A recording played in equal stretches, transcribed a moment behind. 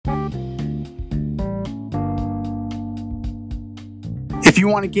you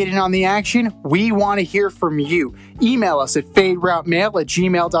want to get in on the action, we want to hear from you. Email us at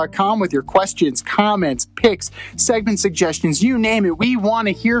faderoutemail@gmail.com with your questions, comments, picks, segment suggestions, you name it. We want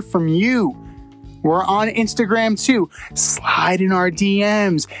to hear from you. We're on Instagram too. Slide in our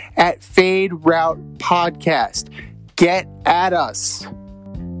DMs at Fade Route Podcast. Get at us.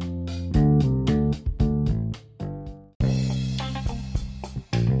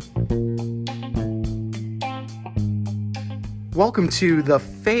 Welcome to the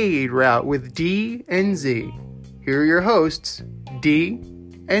Fade Route with D and Z. Here are your hosts, D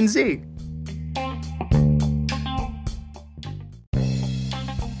and Z.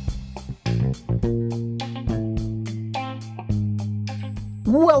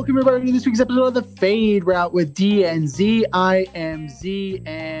 Welcome everybody to this week's episode of the Fade Route with D and Z. I am Z,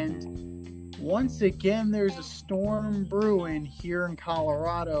 and once again there's a storm brewing here in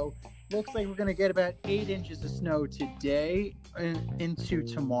Colorado. Looks like we're going to get about 8 inches of snow today and into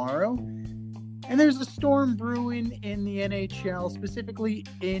tomorrow. And there's a storm brewing in the NHL, specifically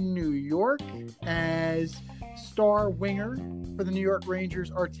in New York, as star winger for the New York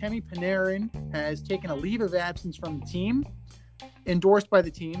Rangers, Artemi Panarin, has taken a leave of absence from the team, endorsed by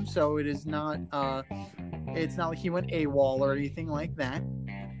the team, so it's not like he went AWOL or anything like that.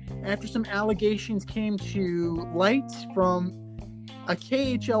 After some allegations came to light from a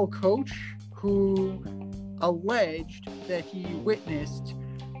KHL coach who alleged that he witnessed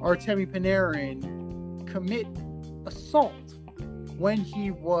Artemi Panarin commit assault when he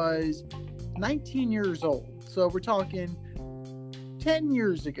was 19 years old. So we're talking 10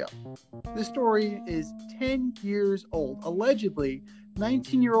 years ago. This story is 10 years old. Allegedly,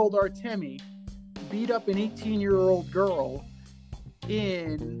 19-year-old Artemi beat up an 18-year-old girl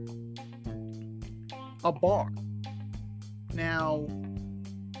in a bar. Now,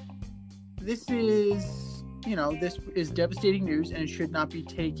 this is devastating news and it should not be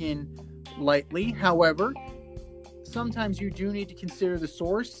taken lightly. However, sometimes you do need to consider the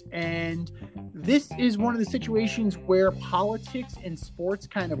source, and this is one of the situations where politics and sports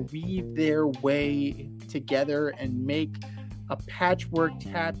kind of weave their way together and make a patchwork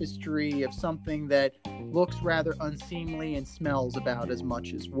tapestry of something that looks rather unseemly and smells about as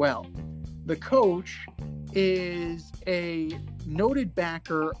much as well. The coach is a noted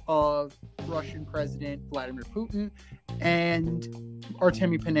backer of Russian President Vladimir Putin, and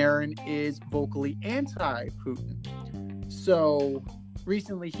Artemi Panarin is vocally anti-Putin. So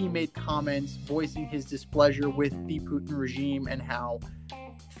recently he made comments voicing his displeasure with the Putin regime and how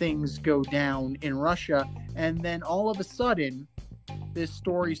things go down in Russia, and then all of a sudden this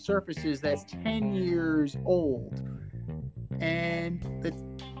story surfaces that's 10 years old, and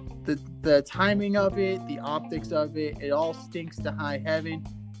the timing of it, the optics of it, it all stinks to high heaven.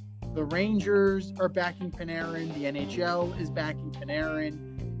 The Rangers are backing Panarin, the NHL is backing Panarin,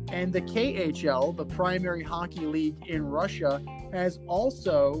 and the KHL, the primary hockey league in Russia, has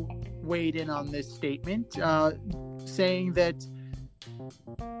also weighed in on this statement, saying that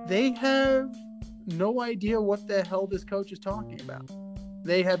they have no idea what the hell this coach is talking about.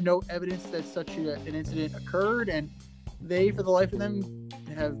 They have no evidence that such an incident occurred, and they, for the life of them,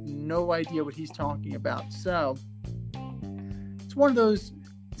 have no idea what he's talking about. So it's one of those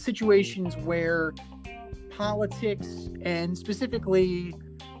situations where politics, and specifically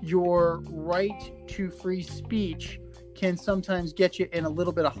your right to free speech, can sometimes get you in a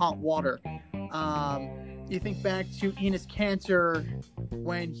little bit of hot water. You think back to Enes Kanter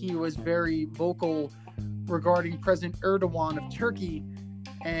when he was very vocal regarding President Erdogan of Turkey,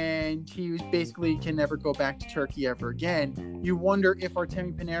 and he was basically can never go back to Turkey ever again. You wonder if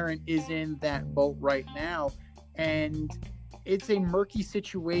Artemi Panarin is in that boat right now, and it's a murky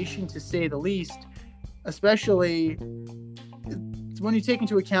situation to say the least, especially when you take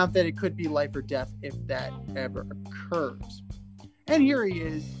into account that it could be life or death if that ever occurs. And here he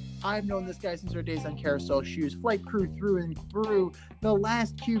is. I've known this guy since our days on Carousel Shoes, flight crew through and through, the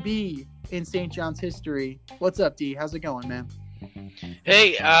last QB in St. John's history. What's up, D? How's it going, man?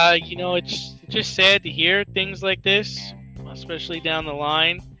 Hey, it's just sad to hear things like this, especially down the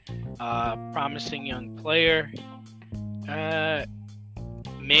line. Promising young player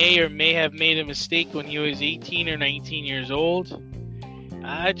may or may have made a mistake when he was 18 or 19 years old.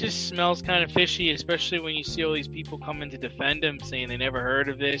 It just smells kind of fishy, especially when you see all these people coming to defend him, saying they never heard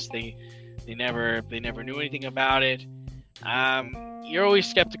of this, they never knew anything about it. You're always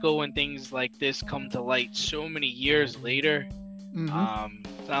skeptical when things like this come to light so many years later. Mm-hmm.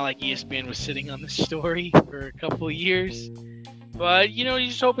 It's not like ESPN was sitting on the story for a couple of years, but you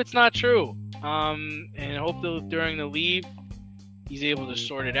just hope it's not true. And hope that during the leave, he's able to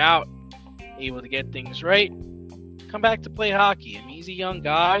sort it out, able to get things right. come back to play hockey. I mean, he's a young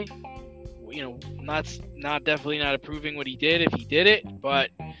guy. Not definitely not approving what he did if he did it,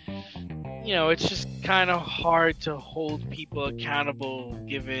 but it's just kind of hard to hold people accountable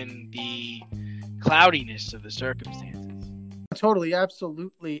given the cloudiness of the circumstances. Totally,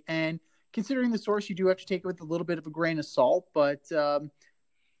 absolutely. And considering the source, you do have to take it with a little bit of a grain of salt, but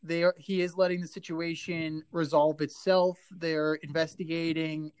he is letting the situation resolve itself. They're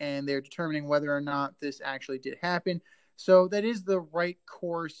investigating and they're determining whether or not this actually did happen. So that is the right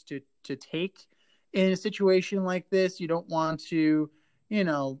course to take in a situation like this. You don't want to, you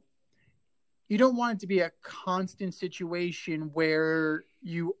don't want it to be a constant situation where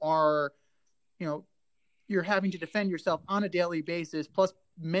you are, you're having to defend yourself on a daily basis, plus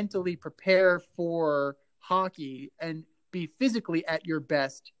mentally prepare for hockey and be physically at your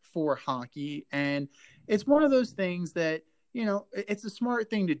best for hockey. And it's one of those things that, it's a smart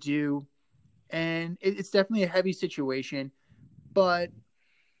thing to do. And it's definitely a heavy situation, but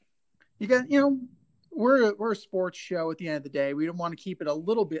you got, we're a sports show at the end of the day. We don't want to keep it a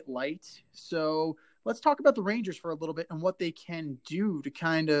little bit light. So let's talk about the Rangers for a little bit and what they can do to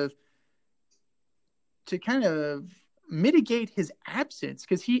kind of mitigate his absence,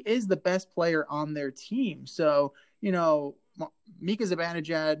 because he is the best player on their team. So, Mika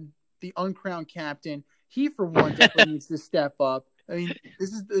Zibanejad, the uncrowned captain, he for one definitely needs to step up. I mean,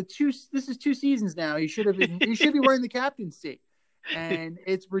 this is 2 seasons now. He should be wearing the captaincy. And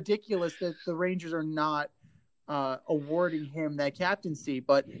it's ridiculous that the Rangers are not awarding him that captaincy,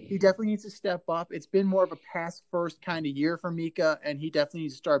 but he definitely needs to step up. It's been more of a pass first kind of year for Mika, and he definitely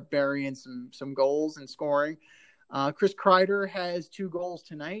needs to start burying some goals and scoring. Chris Kreider has 2 goals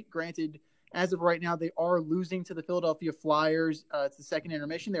tonight. Granted, as of right now, they are losing to the Philadelphia Flyers. It's the second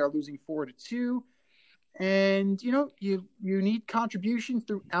intermission. They are losing 4-2. And, you need contributions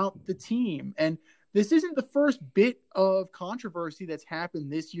throughout the team. And this isn't the first bit of controversy that's happened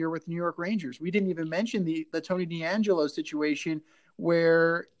this year with New York Rangers. We didn't even mention the Tony DeAngelo situation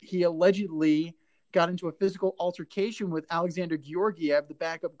where he allegedly got into a physical altercation with Alexander Georgiev, the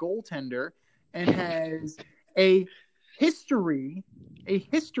backup goaltender, and has a history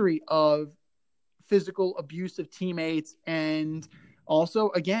of physical abuse of teammates, and also,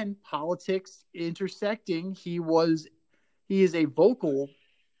 again, politics intersecting. He is a vocal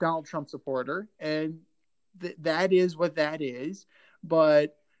Donald Trump supporter, and that is what that is.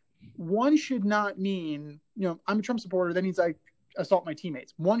 But one should not mean, I'm a Trump supporter, that means I assault my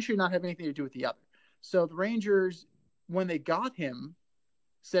teammates. One should not have anything to do with the other. So the Rangers, when they got him,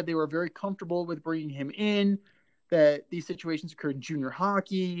 said they were very comfortable with bringing him in, that these situations occurred in junior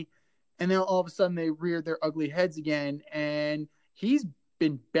hockey, and then all of a sudden they reared their ugly heads again, and he's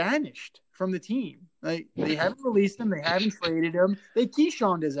been banished from the team. Like, they haven't released him, they haven't traded him, they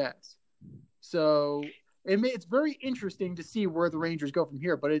Keyshawned his ass. So it's very interesting to see where the Rangers go from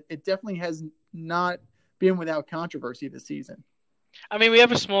here, but it definitely has not been without controversy this season. I mean, we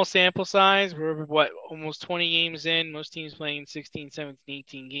have a small sample size. We're, almost 20 games in. Most teams playing 16, 17,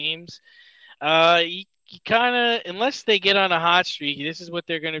 18 games. You kind of, unless they get on a hot streak, this is what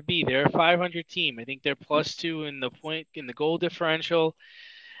they're going to be. They're a 500 team. I think they're +2 in the goal differential.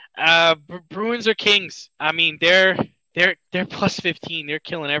 Bruins are kings. I mean, they're +15. They're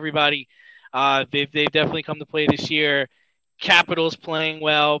killing everybody. They've definitely come to play this year. Capitals playing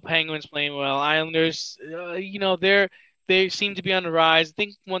well. Penguins playing well. Islanders, they seem to be on the rise. I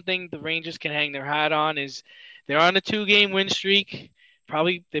think one thing the Rangers can hang their hat on is they're on a 2-game win streak.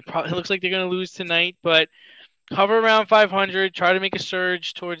 It looks like they're going to lose tonight, but hover around 500, try to make a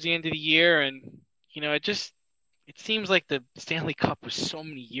surge towards the end of the year. And, it seems like the Stanley Cup was so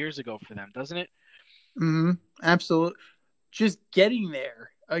many years ago for them, doesn't it? Mm-hmm. Absolutely. Just getting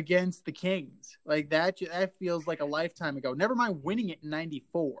there against the Kings, like that feels like a lifetime ago. Never mind winning it in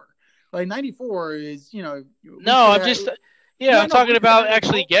 94. Like 94 is, No, I'm talking about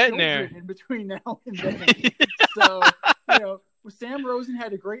actually getting there. In between now and then. So, Sam Rosen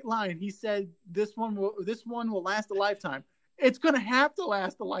had a great line. He said, this one will last a lifetime. It's going to have to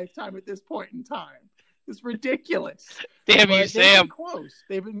last a lifetime at this point in time. It's ridiculous. Damn you, Sam.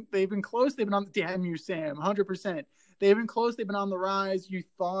 They've been close. They've been on the damn you, Sam. 100%. They've been close. They've been on the rise. You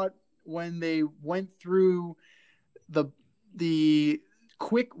thought when they went through the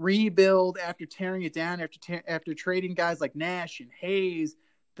quick rebuild after tearing it down, after trading guys like Nash and Hayes,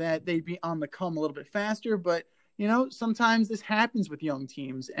 that they'd be on the come a little bit faster. But, sometimes this happens with young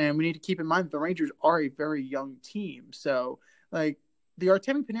teams, and we need to keep in mind that the Rangers are a very young team. So, like, the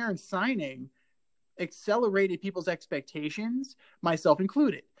Artemi Panarin signing accelerated people's expectations, myself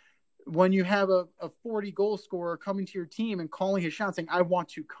included. When you have a 40-goal scorer coming to your team and calling his shot saying, I want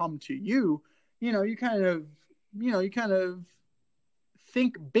to come to you, you kind of you kind of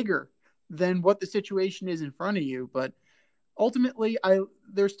think bigger than what the situation is in front of you. But ultimately,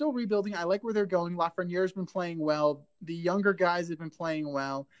 they're still rebuilding. I like where they're going. Lafreniere's been playing well. The younger guys have been playing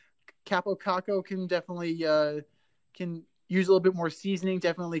well. Capo Caco can definitely can use a little bit more seasoning.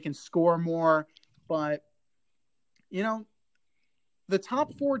 Definitely can score more. But the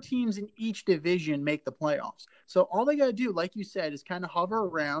top 4 teams in each division make the playoffs. So all they got to do, like you said, is kind of hover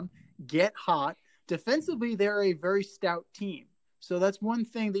around, get hot. Defensively, they're a very stout team. So that's one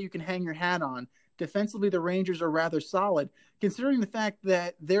thing that you can hang your hat on. Defensively, the Rangers are rather solid, considering the fact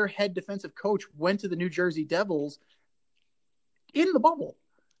that their head defensive coach went to the New Jersey Devils in the bubble.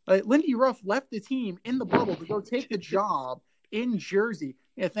 Lindy Ruff left the team in the bubble to go take the job in Jersey.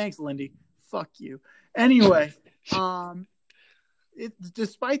 Yeah, thanks, Lindy. Fuck you. Anyway,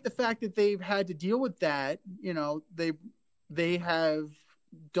 despite the fact that they've had to deal with that, they have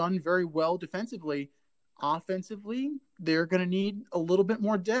done very well defensively. Offensively, they're going to need a little bit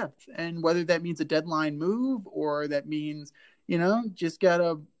more depth, and whether that means a deadline move or that means just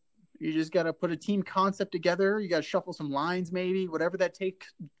gotta put a team concept together. You got to shuffle some lines, maybe whatever that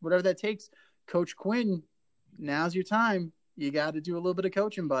takes. Coach Quinn, now's your time. You got to do a little bit of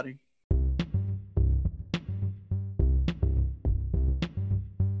coaching, buddy.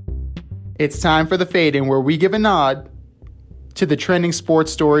 It's time for the fade in, where we give a nod to the trending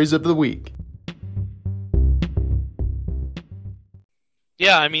sports stories of the week.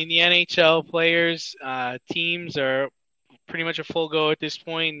 Yeah, I mean, the NHL players, teams are pretty much a full go at this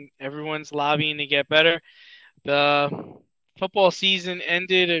point. Everyone's lobbying to get better. The football season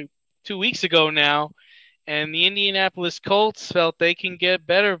ended 2 weeks ago now, and the Indianapolis Colts felt they can get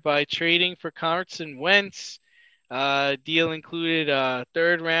better by trading for Carson Wentz. Deal included a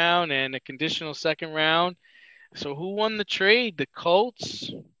 3rd round and a conditional 2nd round. So who won the trade, the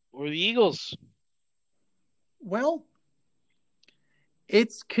Colts or the Eagles? Well,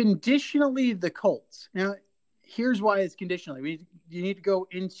 it's conditionally the Colts. Now, here's why it's conditionally. You need to go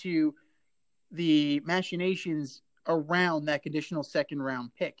into the machinations around that conditional 2nd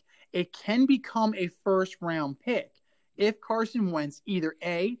round pick. It can become a 1st round pick if Carson Wentz either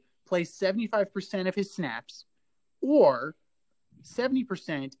A, plays 75% of his snaps, or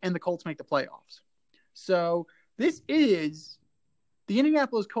 70% and the Colts make the playoffs. So this is the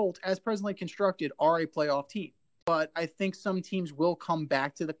Indianapolis Colts, as presently constructed, are a playoff team. But I think some teams will come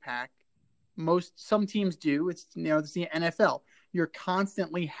back to the pack. Some teams do. It's the NFL. You're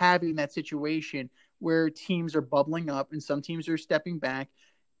constantly having that situation where teams are bubbling up and some teams are stepping back,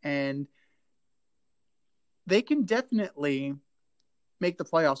 and they can definitely make the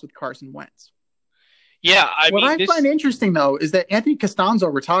playoffs with Carson Wentz. Yeah, what I find interesting though is that Anthony Costanzo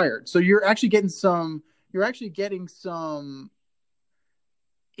retired, so you're actually getting some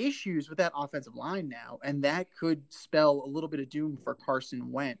issues with that offensive line now, and that could spell a little bit of doom for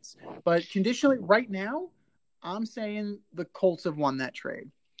Carson Wentz. But conditionally, right now, I'm saying the Colts have won that trade.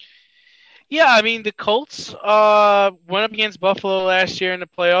 Yeah, I mean, the Colts went up against Buffalo last year in the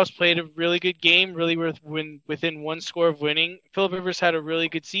playoffs, played a really good game, really within 1 score of winning. Philip Rivers had a really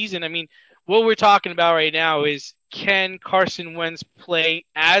good season. I mean, what we're talking about right now is, can Carson Wentz play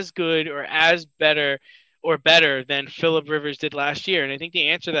as good or as better than Philip Rivers did last year? And I think the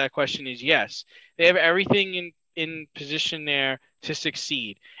answer to that question is yes. They have everything in position there to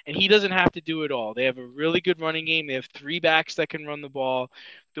succeed. And he doesn't have to do it all. They have a really good running game. They have 3 backs that can run the ball.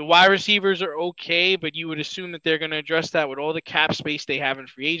 The wide receivers are okay, but you would assume that they're going to address that with all the cap space they have in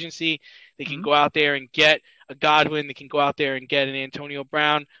free agency. They can go out there and get a Godwin. They can go out there and get an Antonio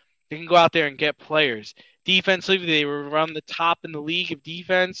Brown. They can go out there and get players. Defensively, they were around the top in the league of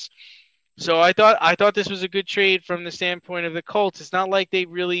defense. So I thought this was a good trade from the standpoint of the Colts. It's not like they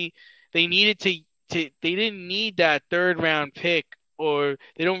needed to they didn't need that 3rd round pick, or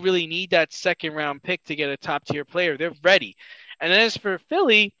they don't really need that 2nd round pick to get a top tier player. They're ready. And as for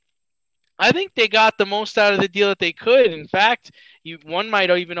Philly, I think they got the most out of the deal that they could. In fact, one might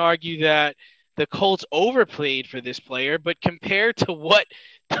even argue that the Colts overplayed for this player, but compared to what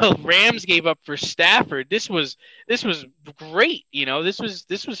the Rams gave up for Stafford, this was great. This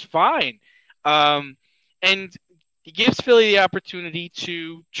was fine. And it gives Philly the opportunity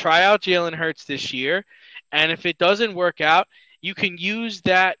to try out Jalen Hurts this year. And if it doesn't work out, you can use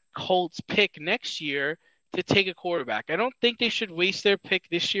that Colts pick next year to take a quarterback. I don't think they should waste their pick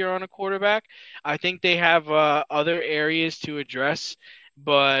this year on a quarterback. I think they have other areas to address.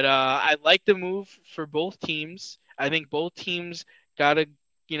 But I like the move for both teams. I think both teams got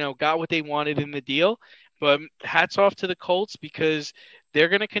what they wanted in the deal. But hats off to the Colts, because they're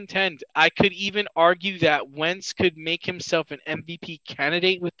going to contend. I could even argue that Wentz could make himself an MVP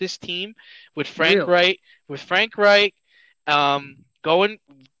candidate with this team, with Frank Reich, going,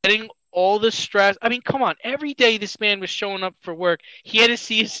 getting all the stress. I mean, come on. Every day this man was showing up for work, he had to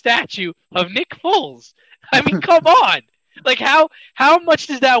see a statue of Nick Foles. I mean, come on. Like, how much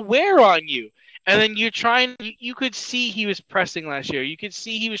does that wear on you? And then you could see he was pressing last year. You could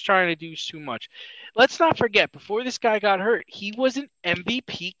see he was trying to do too much. Let's not forget, before this guy got hurt, he was an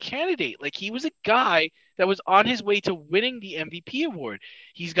MVP candidate. Like, he was a guy that was on his way to winning the MVP award.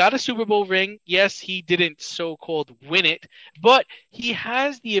 He's got a Super Bowl ring. Yes, he didn't so-called win it, but he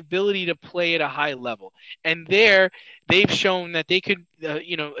has the ability to play at a high level. And there, they've shown that they could,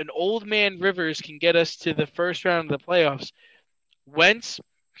 an old man Rivers can get us to the first round of the playoffs. Wentz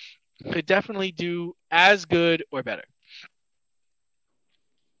could definitely do as good or better.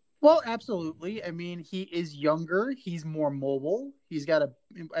 Well, absolutely. I mean, he is younger. He's more mobile. He's got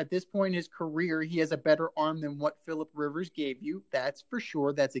at this point in his career, he has a better arm than what Phillip Rivers gave you. That's for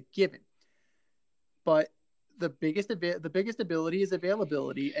sure. That's a given. But the biggest ability is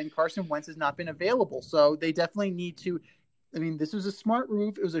availability, and Carson Wentz has not been available. So they definitely need to. I mean, this was a smart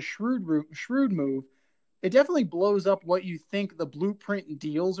move. It was a shrewd move. It definitely blows up what you think the blueprint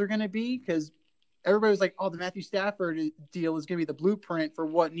deals are going to be, because everybody was like, oh, the Matthew Stafford deal is going to be the blueprint for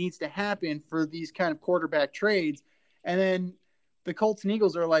what needs to happen for these kind of quarterback trades. And then the Colts and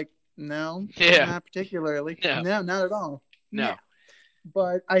Eagles are like, no, not particularly. No, not at all. No. Yeah.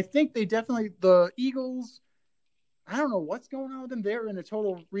 But I think the Eagles, I don't know what's going on with them. They're in a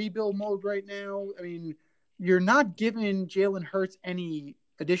total rebuild mode right now. I mean, you're not giving Jalen Hurts any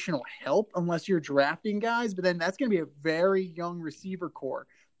additional help unless you're drafting guys, but then that's going to be a very young receiver core.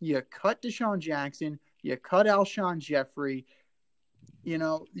 You cut Deshaun Jackson, you cut Alshon Jeffrey.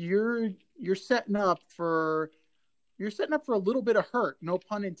 You're setting up for a little bit of hurt, no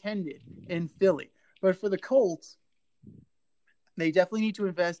pun intended, in Philly. But for the Colts, they definitely need to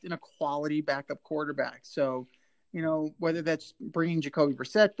invest in a quality backup quarterback. So, whether that's bringing Jacoby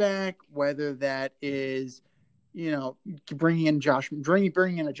Brissett back, whether that is bringing in a Josh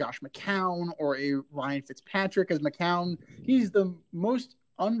McCown or a Ryan Fitzpatrick, as McCown, he's the most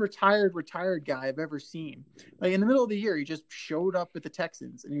retired guy I've ever seen. Like, in the middle of the year, he just showed up with the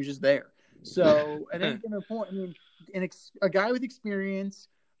Texans and he was just there. So at any given point, I mean, a guy with experience,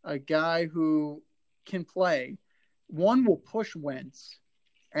 a guy who can play, one, will push Wentz,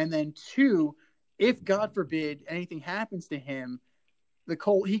 and then two, if God forbid anything happens to him, the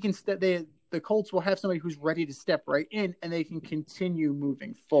Colts will have somebody who's ready to step right in, and they can continue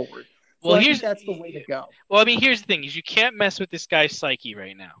moving forward. So well, I think that's the way to go. Well, I mean, here's the thing: is you can't mess with this guy's psyche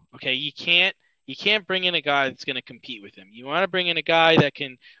right now. Okay, you can't bring in a guy that's going to compete with him. You want to bring in a guy that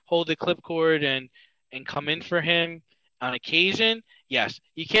can hold the clipboard and come in for him on occasion. Yes,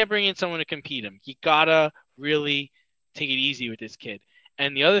 you can't bring in someone to compete him. You gotta really take it easy with this kid.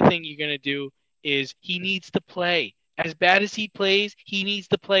 And the other thing you're going to do is he needs to play. As bad as he plays, he needs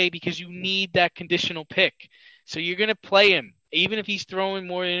to play because you need that conditional pick. So you're going to play him, even if he's throwing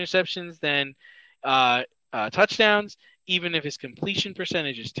more interceptions than touchdowns, even if his completion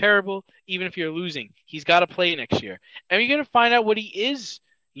percentage is terrible, even if you're losing. He's got to play next year. And you're going to find out what he is.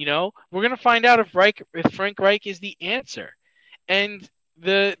 We're going to find out if Frank Reich is the answer. And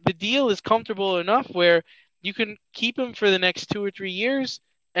the deal is comfortable enough where you can keep him for the next 2 or 3 years,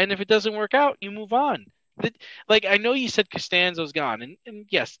 and if it doesn't work out, you move on. Like, I know you said Costanzo's gone, and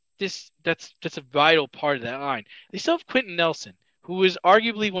yes, that's a vital part of that line. They still have Quentin Nelson, who is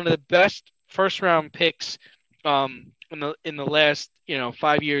arguably one of the best first round picks in the last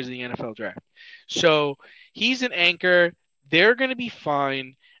 5 years of the NFL draft. So he's an anchor. They're going to be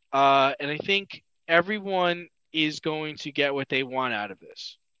fine, and I think everyone is going to get what they want out of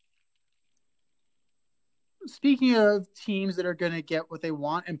this. Speaking of teams that are going to get what they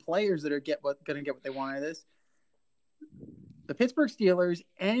want and players that are going to get what they want out of this, the Pittsburgh Steelers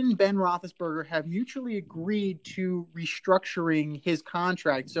and Ben Roethlisberger have mutually agreed to restructuring his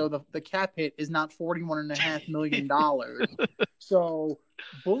contract. So the cap hit is not $41.5 million. So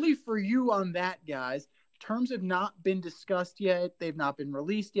bully for you on that, guys. Terms have not been discussed yet. They've not been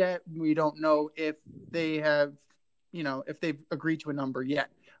released yet. We don't know if they have, if they've agreed to a number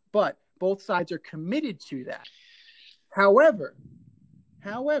yet. But both sides are committed to that. However,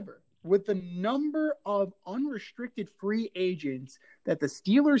 with the number of unrestricted free agents that the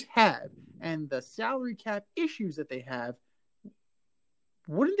Steelers have and the salary cap issues that they have,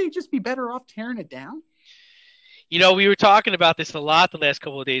 wouldn't they just be better off tearing it down? We were talking about this a lot the last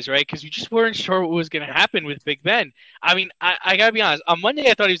couple of days, right? Because we just weren't sure what was going to happen with Big Ben. I mean, I got to be honest. On Monday,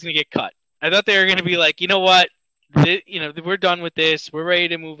 I thought he was going to get cut. I thought they were going to be like, you know what? we're done with this. We're ready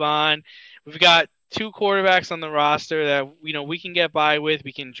to move on. We've got two quarterbacks on the roster that we can get by with.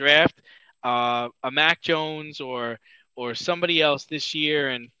 We can draft a Mac Jones or somebody else this year,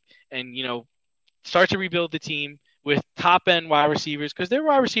 and start to rebuild the team with top end wide receivers, because their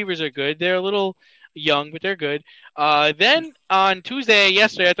wide receivers are good. They're a little young, but they're good. Then on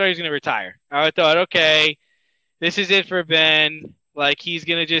yesterday, I thought he was going to retire. I thought, okay, this is it for Ben. Like, he's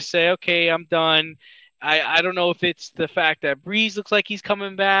going to just say, okay, I'm done. I don't know if it's the fact that Breeze looks like he's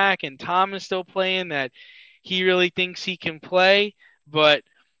coming back and Tom is still playing, that he really thinks he can play, but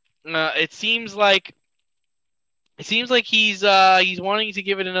it seems like he's wanting to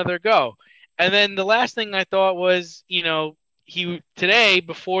give it another go. And then the last thing I thought was, he today,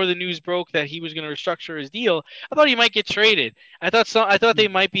 before the news broke that he was going to restructure his deal, I thought he might get traded. I thought they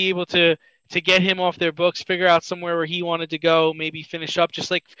might be able to get him off their books, figure out somewhere where he wanted to go, maybe finish up just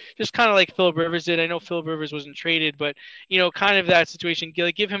kind of like Phillip Rivers did. I know Phillip Rivers wasn't traded, but kind of that situation,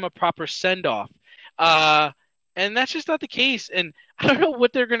 give him a proper send off. And that's just not the case. And I don't know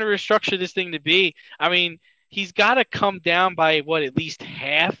what they're going to restructure this thing to be. I mean, he's got to come down by at least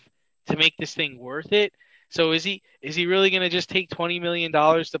half to make this thing worth it. So is he really going to just take $20 million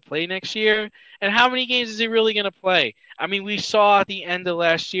to play next year? And how many games is he really going to play? I mean, we saw at the end of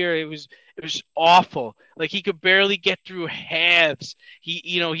last year, it was awful. Like, he could barely get through halves.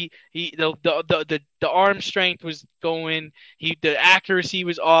 The arm strength was going. The accuracy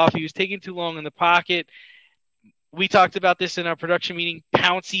was off. He was taking too long in the pocket. We talked about this in our production meeting.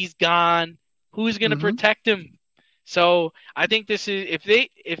 Pouncey's gone. Who's going to protect him? So I think this is,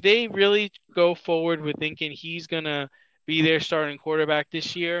 if they really go forward with thinking he's going to be their starting quarterback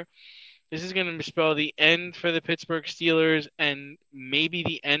this year, this is going to spell the end for the Pittsburgh Steelers and maybe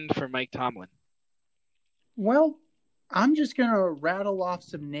the end for Mike Tomlin. Well, I'm just going to rattle off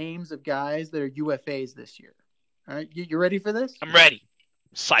some names of guys that are UFAs this year. All right, you ready for this? I'm ready.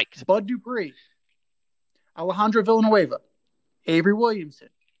 Psyched. Bud Dupree, Alejandro Villanueva, Avery Williamson,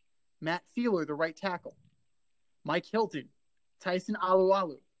 Matt Fielder, the right tackle, Mike Hilton, Tyson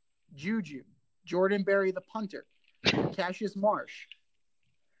Alualu, Juju, Jordan Berry, the punter, Cassius Marsh.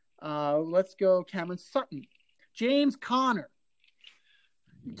 Let's go Cameron Sutton, James Conner.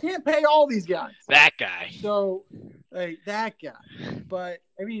 You can't pay all these guys. That guy. So, that guy. But,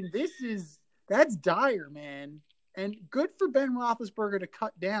 I mean, that's dire, man. And good for Ben Roethlisberger to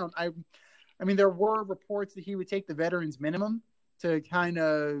cut down. I mean, there were reports that he would take the veterans minimum to kind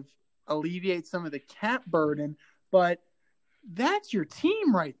of alleviate some of the cap burden, but that's your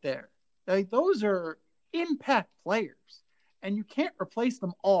team right there. Like, those are impact players, and you can't replace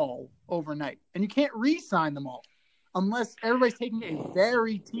them all overnight, and you can't re-sign them all unless everybody's taking a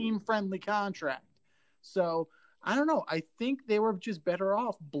very team-friendly contract. So, I don't know. I think they were just better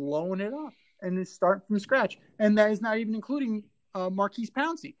off blowing it up and then start from scratch. And that is not even including Marquise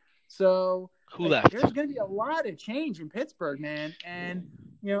Pouncey. So who left? There's going to be a lot of change in Pittsburgh, man. And,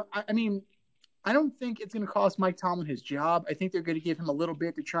 I mean, I don't think it's going to cost Mike Tomlin his job. I think they're going to give him a little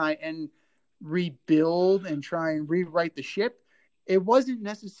bit to try and rebuild and try and rewrite the ship. It wasn't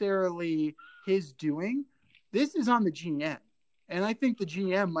necessarily his doing. This is on the GM. And I think the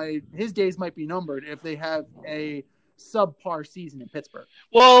GM his days might be numbered if they have a subpar season in Pittsburgh.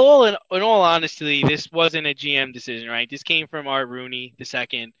 Well, in all honesty, this wasn't a GM decision, right? This came from Art Rooney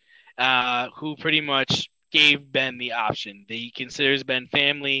II, who pretty much gave Ben the option. He considers Ben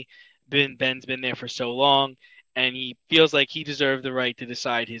family. Ben's been there for so long, and he feels like he deserved the right to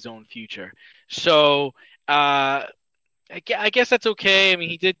decide his own future. So I guess that's okay. I mean,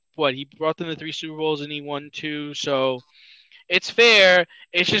 he did what? He brought them to 3 Super Bowls, and he won 2. So it's fair.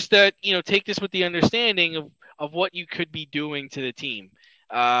 It's just that, take this with the understanding of what you could be doing to the team.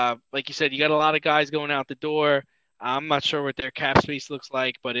 Like you said, you got a lot of guys going out the door. I'm not sure what their cap space looks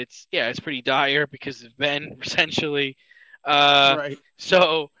like, but it's pretty dire because of Ben, essentially. Right.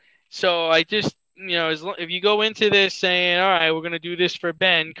 So I just, if you go into this saying, all right, we're going to do this for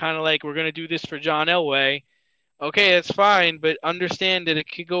Ben, kind of like we're going to do this for John Elway, okay, that's fine, but understand that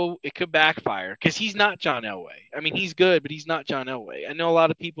it could backfire because he's not John Elway. I mean, he's good, but he's not John Elway. I know a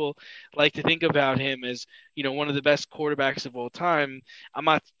lot of people like to think about him as, one of the best quarterbacks of all time. I'm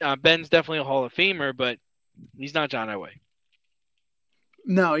not. Ben's definitely a Hall of Famer, but he's not John Elway.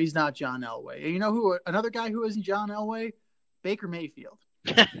 No, he's not John Elway. You know who? Another guy who isn't John Elway? Baker Mayfield.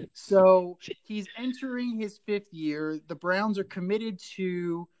 So he's entering his 5th year. The Browns are committed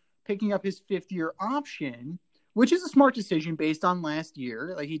to picking up his 5th-year option, which is a smart decision based on last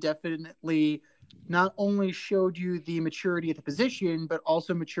year. Like, he definitely not only showed you the maturity at the position, but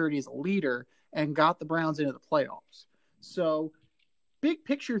also maturity as a leader and got the Browns into the playoffs. So big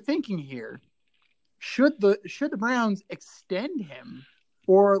picture thinking here, should the Browns extend him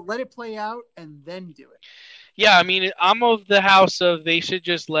or let it play out and then do it? Yeah, I mean, I'm of the house of they should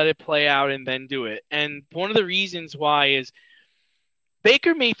just let it play out and then do it. And one of the reasons why is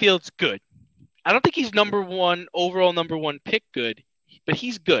Baker Mayfield's good. I don't think he's overall number one pick good, but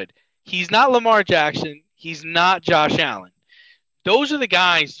he's good. He's not Lamar Jackson. He's not Josh Allen. Those are the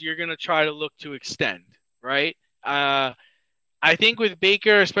guys you're going to try to look to extend, right? I think with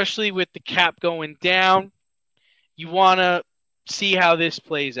Baker, especially with the cap going down, you want to see how this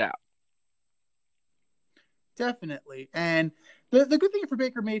plays out. Definitely. And the good thing for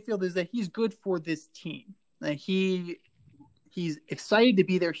Baker Mayfield is that he's good for this team. Like he's excited to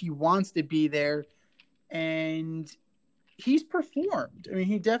be there. He wants to be there. And he's performed. I mean,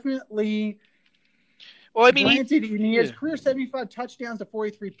 he definitely... Well, I mean, he has career 75 touchdowns to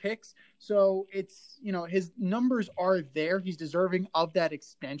 43 picks. So it's, his numbers are there. He's deserving of that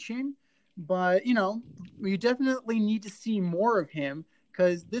extension. But, you definitely need to see more of him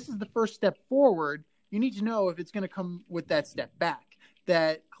because this is the first step forward. You need to know if it's going to come with that step back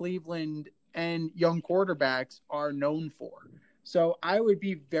that Cleveland and young quarterbacks are known for. So I would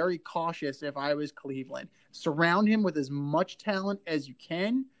be very cautious if I was Cleveland. Surround him with as much talent as you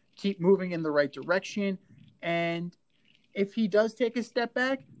can. Keep moving in the right direction. And if he does take a step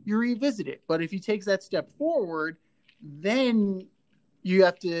back, you revisit it. But if he takes that step forward, then you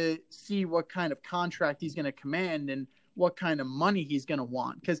have to see what kind of contract he's going to command and what kind of money he's going to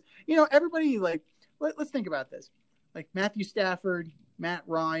want. Because, everybody, let's think about this. Like Matthew Stafford, Matt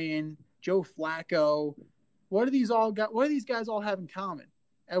Ryan, Joe Flacco. What do these guys all have in common?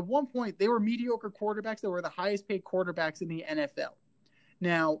 At one point, they were mediocre quarterbacks that were the highest paid quarterbacks in the NFL.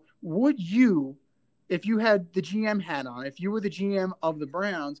 Now, would you, if you had the GM hat on, if you were the GM of the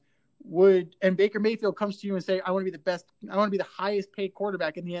Browns, and Baker Mayfield comes to you and say, I want to be the best, I want to be the highest paid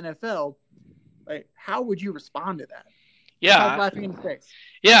quarterback in the NFL, like, how would you respond to that? Yeah. I was laughing in the face.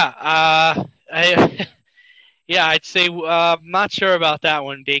 Yeah. I'd say, I'm not sure about that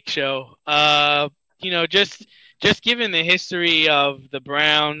one, Bake Show. Just given the history of the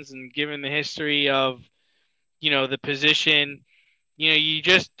Browns and given the history of, the position, you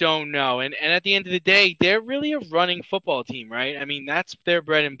just don't know. And at the end of the day, they're really a running football team, right? I mean, that's their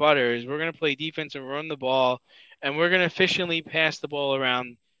bread and butter is we're going to play defense and run the ball, and we're going to efficiently pass the ball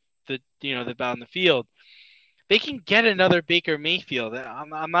around the field. They can get another Baker Mayfield.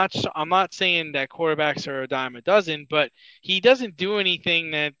 I'm not saying that quarterbacks are a dime a dozen, but he doesn't do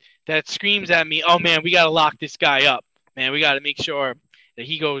anything that screams at me, oh man, we got to lock this guy up. Man, we got to make sure that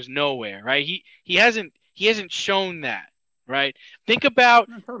he goes nowhere, right? He hasn't shown that, right? Think about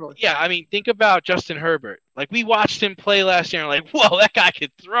think about Justin Herbert. Like we watched him play last year and like, whoa, that guy can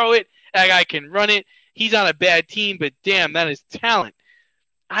throw it, that guy can run it. He's on a bad team, but damn, that is talent.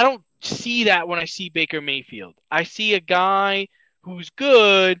 I don't see that when I see Baker Mayfield. I see a guy who's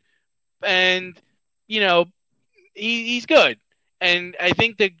good and, he's good. And I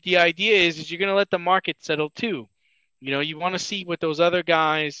think that the idea is you're going to let the market settle too. You want to see what those other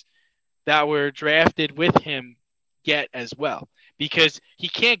guys that were drafted with him get as well. Because he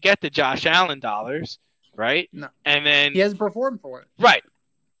can't get the Josh Allen dollars, right? No. And then he hasn't performed for it. Right.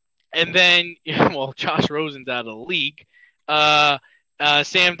 And then, Josh Rosen's out of the league. Sam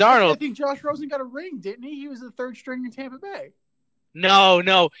Darnold. I think Josh Rosen got a ring, didn't he? He was the third string in Tampa Bay.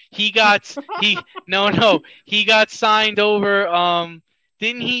 No, he got signed over.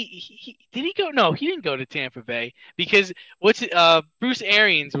 Didn't he? Did he go? No, he didn't go to Tampa Bay because Bruce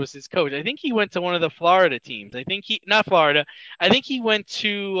Arians was his coach. I think he went to one of the Florida teams. I think not Florida. I think he went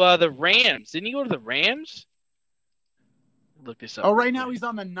to the Rams. Didn't he go to the Rams? Look this up. Oh, right now he's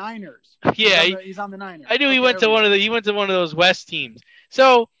on the Niners. Yeah, he's on the Niners. I knew he went to one of those West teams.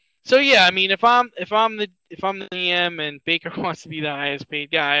 So yeah, I mean, if I'm the GM and Baker wants to be the highest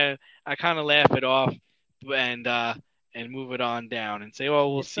paid guy, I kind of laugh it off and move it on down and say,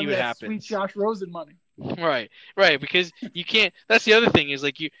 well, we'll see what happens. Sweet Josh Rosen money. Right, because you can't. That's the other thing is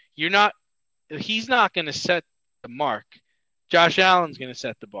like you're not. He's not going to set the mark. Josh Allen's going to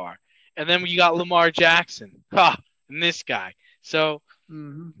set the bar, and then you got Lamar Jackson. And this guy. So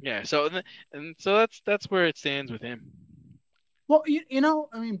yeah. So that's where it stands with him. Well,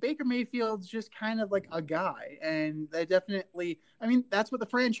 I mean, Baker Mayfield's just kind of like a guy, and they definitely. I mean, that's what the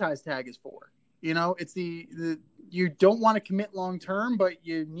franchise tag is for. It's the you don't want to commit long term, but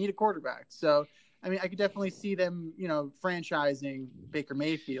you need a quarterback. So, I mean, I could definitely see them, franchising Baker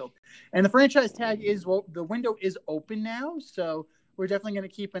Mayfield, and the franchise tag the window is open now, so we're definitely going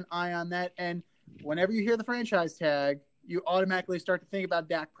to keep an eye on that. And whenever you hear the franchise tag, you automatically start to think about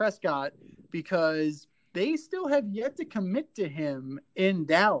Dak Prescott because they still have yet to commit to him in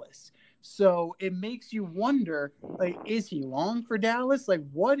Dallas. So it makes you wonder, like, is he long for Dallas? Like,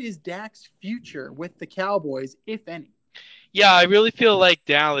 what is Dak's future with the Cowboys, if any? Yeah, I really feel like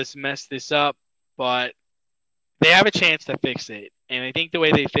Dallas messed this up, but they have a chance to fix it. And I think the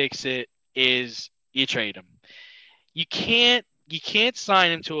way they fix it is you trade him. You can't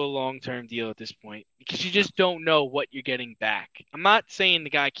sign him to a long-term deal at this point because you just don't know what you're getting back. I'm not saying the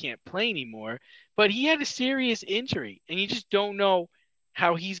guy can't play anymore, but he had a serious injury and you just don't know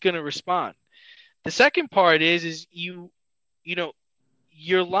how he's going to respond. The second part is you know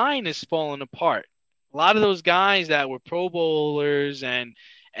your line is falling apart. A lot of those guys that were Pro Bowlers and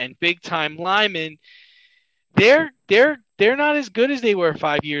big time linemen, they're not as good as they were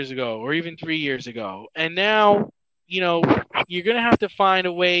 5 years ago or even 3 years ago. And now, you know, you're gonna have to find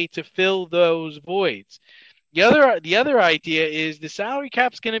a way to fill those voids. The other idea is the salary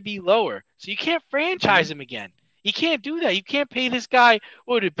cap's gonna be lower, so you can't franchise him again. You can't do that. You can't pay this guy,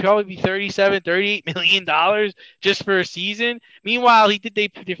 what would it probably be $38 million just for a season. Meanwhile, they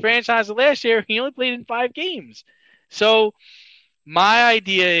franchised it last year. He only played in 5 games. So my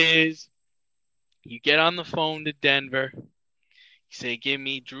idea is you get on the phone to Denver. You say, give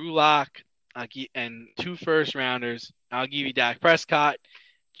me Drew Lock and 2 first-rounders. I'll give you Dak Prescott.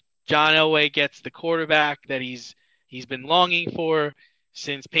 John Elway gets the quarterback that he's been longing for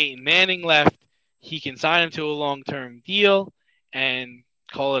since Peyton Manning left. He can sign him to a long-term deal and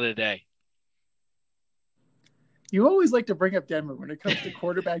call it a day. You always like to bring up Denver when it comes to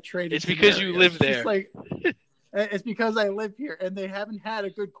quarterback trade. It's because you live there. It's because I live here, and they haven't had a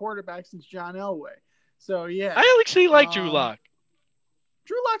good quarterback since John Elway. So, yeah. I actually like Drew Lock.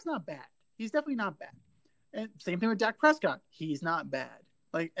 Drew Lock's not bad. He's definitely not bad. And same thing with Dak Prescott. He's not bad.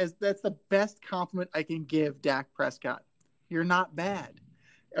 That's the best compliment I can give Dak Prescott. You're not bad.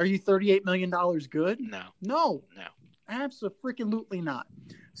 Are you $38 million good? No. Absolutely not.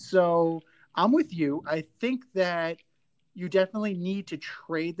 So I'm with you. I think that you definitely need to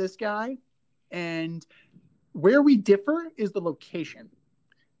trade this guy. And where we differ is the location.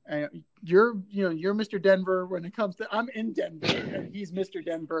 You're Mr. Denver when it comes to. I'm in Denver, and he's Mr.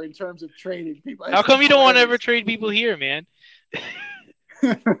 Denver in terms of trading people. How come you don't want to ever trade people here, man?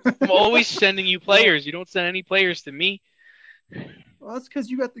 I'm always sending you players. You don't send any players to me. Well, that's because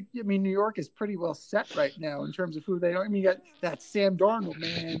you got New York is pretty well set right now in terms of who they are. I mean, you got that Sam Darnold,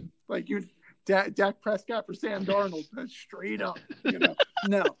 man. Like Dak Prescott for Sam Darnold. That's straight up,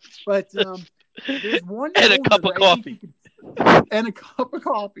 No, but there's one and a cup of coffee. And a cup of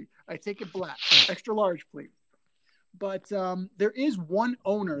coffee. I take it black, extra large, please. But there is one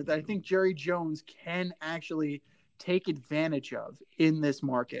owner that I think Jerry Jones can actually take advantage of in this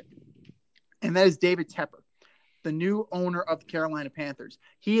market, and that is David Tepper, the new owner of the Carolina Panthers.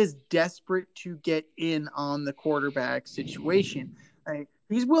 He is desperate to get in on the quarterback situation.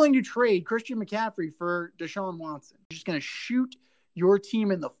 He's willing to trade Christian McCaffrey for Deshaun Watson. He's just going to shoot your team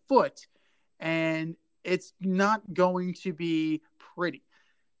in the foot, and it's not going to be pretty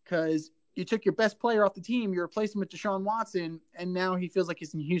because you took your best player off the team, you replaced him with Deshaun Watson, and now he feels like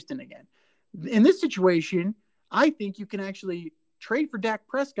he's in Houston again. In this situation, I think you can actually trade for Dak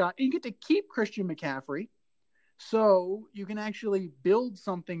Prescott and you get to keep Christian McCaffrey so you can actually build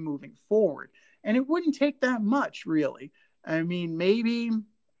something moving forward. And it wouldn't take that much, really. I mean, maybe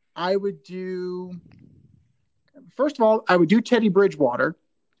I would do – first of all, I would do Teddy Bridgewater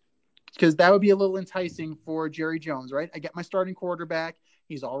because that would be a little enticing for Jerry Jones, right? I get my starting quarterback.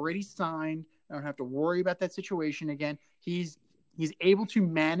 He's already signed. I don't have to worry about that situation again. He's able to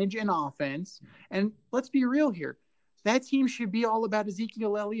manage an offense. And let's be real here. That team should be all about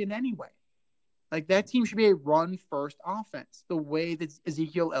Ezekiel Elliott anyway. Like, that team should be a run-first offense, the way that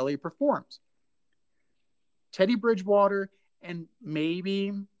Ezekiel Elliott performs. Teddy Bridgewater and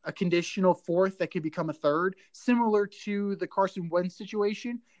maybe a conditional fourth that could become a third, similar to the Carson Wentz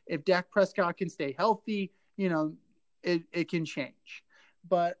situation. If Dak Prescott can stay healthy, it can change.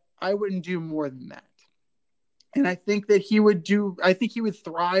 But I wouldn't do more than that. And I think that he would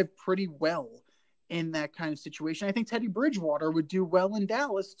thrive pretty well in that kind of situation. I think Teddy Bridgewater would do well in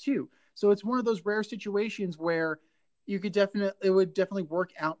Dallas too. So it's one of those rare situations where it would definitely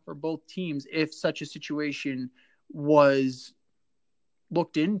work out for both teams if such a situation was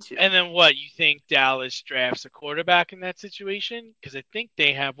looked into. And then what, you think Dallas drafts a quarterback in that situation? Because I think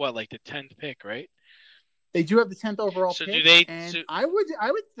they have the 10th pick, right? They do have the 10th overall pick. I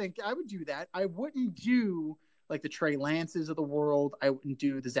would think I would do that. I wouldn't do like the Trey Lances of the world. I wouldn't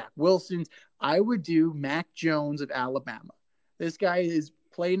do the Zach Wilsons. I would do Mac Jones of Alabama. This guy is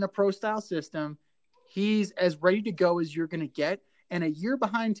playing a pro-style system. He's as ready to go as you're going to get. And a year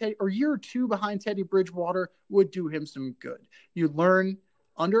or two behind Teddy Bridgewater would do him some good. You learn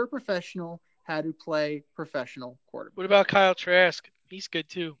under a professional how to play professional quarterback. What about Kyle Trask? He's good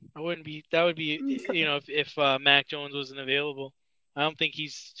too. That would be if Mac Jones wasn't available. I don't think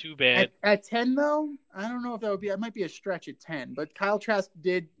he's too bad. At 10 though, I don't know if that would be. That might be a stretch at 10. But Kyle Trask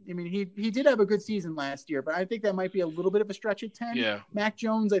did. I mean, he did have a good season last year, but I think that might be a little bit of a stretch at 10. Yeah. Mac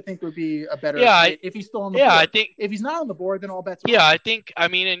Jones, I think, would be a better if he's still on the board. I think if he's not on the board, then all bets are off. I think. I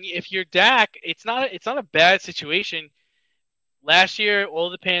mean, and if you're Dak, it's not a bad situation. Last year, all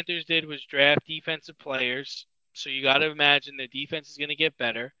the Panthers did was draft defensive players, so you got to imagine the defense is going to get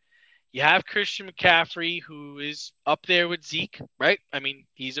better. You have Christian McCaffrey, who is up there with Zeke, right? I mean,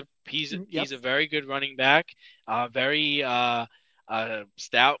 he's a very good running back, very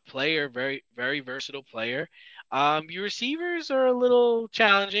stout player, very very versatile player. Your receivers are a little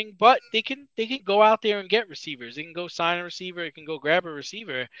challenging, but they can go out there and get receivers. They can go sign a receiver. They can go grab a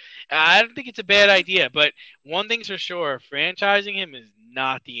receiver. I don't think it's a bad idea, but one thing's for sure: franchising him is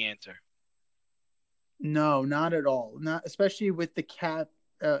not the answer. No, not at all. Not especially with the cap.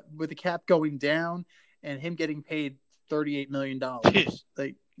 With the cap going down and him getting paid $38 million,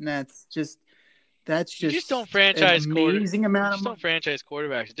 like that's just you just don't franchise amazing amount of don't franchise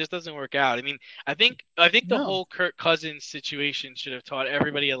quarterbacks. It just doesn't work out. I mean, I think the whole Kirk Cousins situation should have taught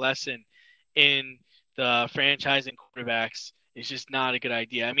everybody a lesson in the franchising quarterbacks. It's just not a good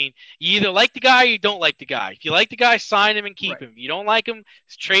idea. I mean, you either like the guy or you don't like the guy. If you like the guy, sign him and keep him. If you don't like him,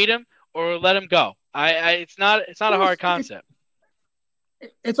 trade him or let him go. It's not a hard concept.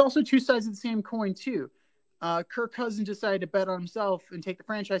 It's also two sides of the same coin, too. Kirk Cousins decided to bet on himself and take the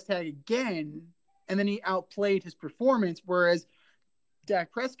franchise tag again, and then he outplayed his performance, whereas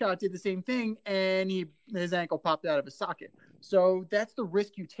Dak Prescott did the same thing, and his ankle popped out of his socket. So that's the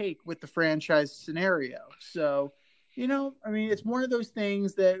risk you take with the franchise scenario. So, I mean, it's one of those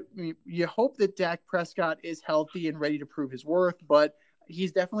things that you hope that Dak Prescott is healthy and ready to prove his worth, but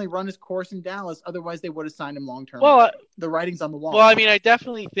he's definitely run his course in Dallas. Otherwise, they would have signed him long-term. Well, the writing's on the wall. Well, I mean, I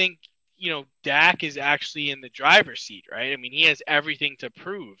definitely think, Dak is actually in the driver's seat, right? I mean, he has everything to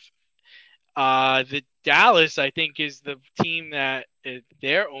prove. The Dallas, I think, is the team that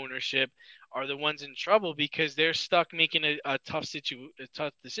their ownership are the ones in trouble because they're stuck making a tough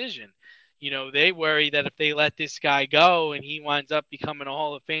decision. They worry that if they let this guy go and he winds up becoming a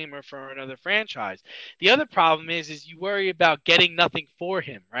Hall of Famer for another franchise. The other problem is you worry about getting nothing for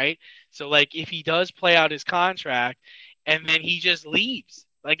him, right? So, like, if he does play out his contract and then he just leaves,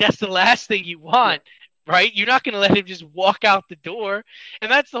 like, that's the last thing you want, right? You're not going to let him just walk out the door. And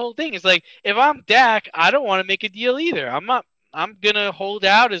that's the whole thing. It's like, if I'm Dak, I don't want to make a deal either. I'm going to hold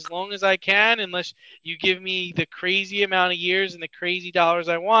out as long as I can unless you give me the crazy amount of years and the crazy dollars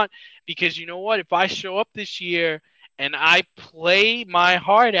I want. Because you know what? If I show up this year and I play my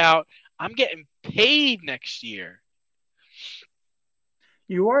heart out, I'm getting paid next year.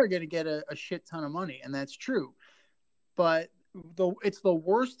 You are going to get a shit ton of money, and that's true. But it's the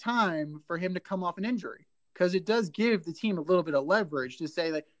worst time for him to come off an injury because it does give the team a little bit of leverage to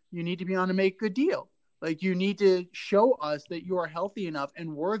say, like, you need to be on to make a good deal. Like, you need to show us that you are healthy enough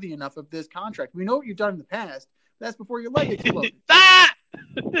and worthy enough of this contract. We know what you've done in the past. That's before your leg exploded.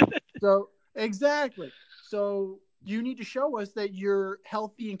 So, exactly. So, you need to show us that you're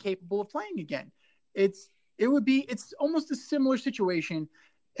healthy and capable of playing again. It's almost a similar situation.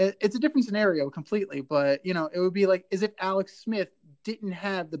 It's a different scenario completely, but, it would be like as if Alex Smith didn't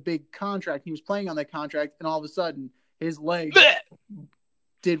have the big contract. He was playing on that contract, and all of a sudden, his leg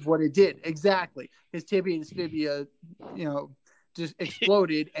did what it did. Exactly. His tibia and his fibia, just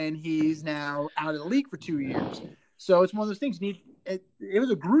exploded, and he's now out of the league for 2 years. So it's one of those things. It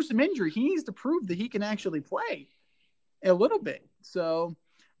was a gruesome injury. He needs to prove that he can actually play a little bit. So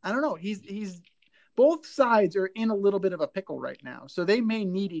I don't know. He's both sides are in a little bit of a pickle right now. So they may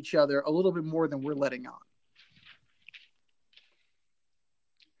need each other a little bit more than we're letting on.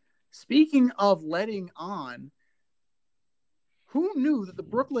 Speaking of letting on, who knew that the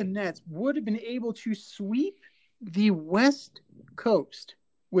Brooklyn Nets would have been able to sweep the West Coast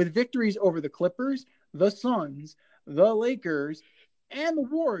with victories over the Clippers, the Suns, the Lakers, and the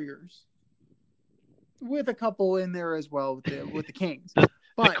Warriors, with a couple in there as well with the Kings.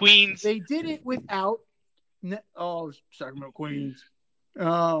 But the Queens. They did it without Sacramento Queens. We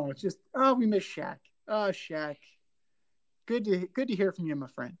miss Shaq. Shaq. Good to hear from you, my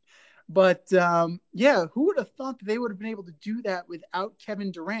friend. But, who would have thought that they would have been able to do that without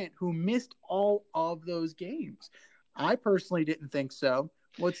Kevin Durant, who missed all of those games? I personally didn't think so.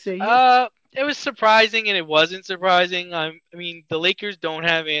 What say you? It was surprising, and it wasn't surprising. I mean, the Lakers don't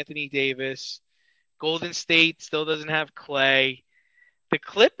have Anthony Davis. Golden State still doesn't have Clay. The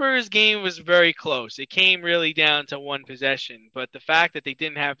Clippers game was very close. It came really down to one possession, but the fact that they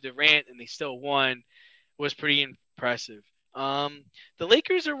didn't have Durant and they still won was pretty impressive. The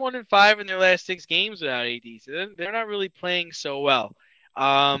Lakers are 1-5 in their last 6 games without AD, so they're not really playing so well.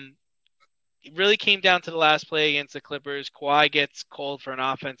 It really came down to the last play against the Clippers. Kawhi gets called for an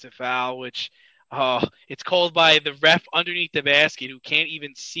offensive foul, which it's called by the ref underneath the basket who can't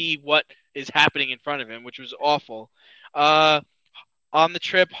even see what is happening in front of him, which was awful. On the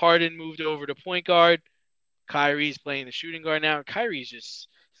trip, Harden moved over to point guard. Kyrie's playing the shooting guard now. Kyrie's he's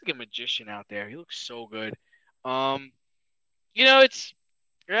like a magician out there. He looks so good. It's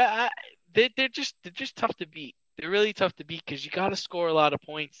they're just tough to beat. They're really tough to beat because you got to score a lot of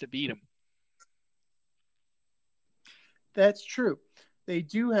points to beat them. That's true. They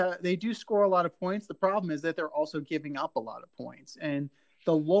do score a lot of points. The problem is that they're also giving up a lot of points. And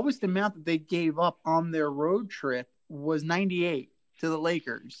the lowest amount that they gave up on their road trip was 98 to the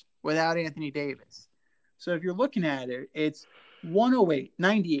Lakers without Anthony Davis. So if you're looking at it, it's 108,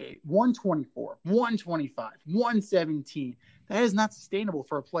 98, 124, 125, 117. That is not sustainable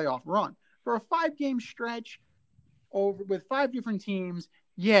for a playoff run. For a 5-game stretch with 5 different teams,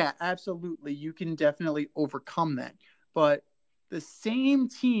 yeah, absolutely. You can definitely overcome that. But the same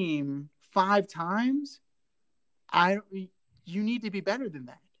team 5 times, you need to be better than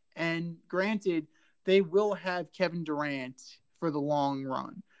that. And granted, they will have Kevin Durant for the long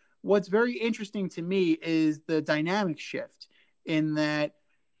run. What's very interesting to me is the dynamic shift in that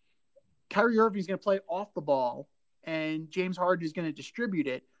Kyrie Irving is going to play off the ball and James Harden is going to distribute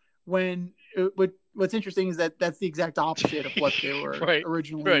it. What's interesting is that that's the exact opposite of what they were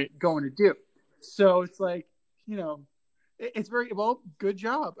originally going to do. So it's like, it's very well. Good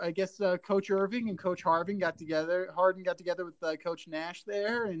job, I guess. Coach Irving and Coach Harden got together. With Coach Nash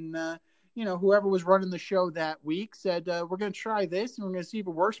there, and whoever was running the show that week said, "We're going to try this, and we're going to see if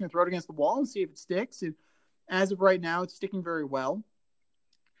it works. We're going to throw it against the wall and see if it sticks." And as of right now, it's sticking very well.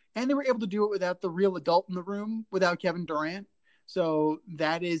 And they were able to do it without the real adult in the room, without Kevin Durant. So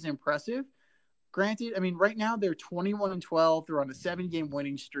that is impressive. Granted, I mean, right now they're 21-12. They're on a 7-game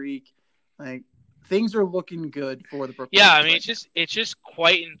winning streak. Like, things are looking good for the Brooklyn. Yeah, I mean, it's just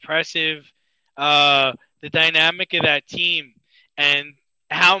quite impressive, the dynamic of that team and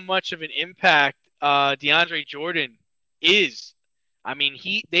how much of an impact DeAndre Jordan is. I mean,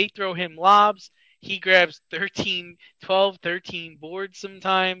 they throw him lobs. He grabs 12, 13 boards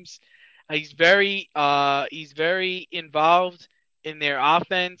sometimes. He's very involved in their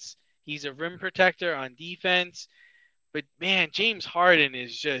offense. He's a rim protector on defense. But, man, James Harden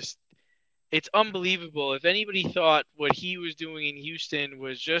is just – it's unbelievable. If anybody thought what he was doing in Houston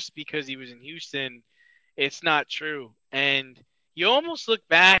was just because he was in Houston, it's not true. And you almost look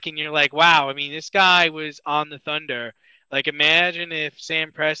back and you're like, wow, I mean, this guy was on the Thunder. Like, imagine if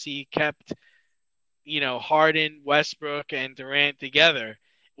Sam Presti kept, Harden, Westbrook, and Durant together.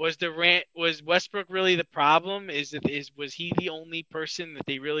 Was Westbrook really the problem? Was he the only person that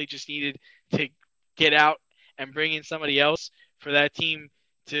they really just needed to get out and bring in somebody else for that team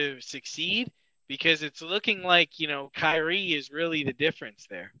to succeed? Because it's looking like, Kyrie is really the difference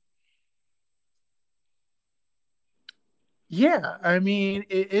there. Yeah, I mean,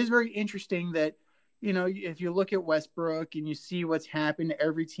 it is very interesting that, if you look at Westbrook and you see what's happened to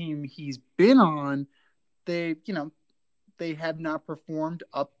every team he's been on, they have not performed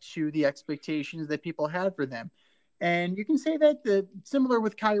up to the expectations that people had for them. And you can say that similar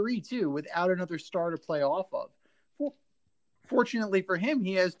with Kyrie too, without another star to play off of. Fortunately for him,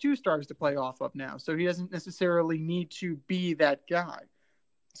 he has 2 stars to play off of now, so he doesn't necessarily need to be that guy.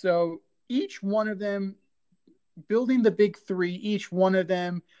 So each one of them, building the big 3, each one of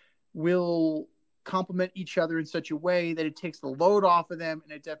them will complement each other in such a way that it takes the load off of them,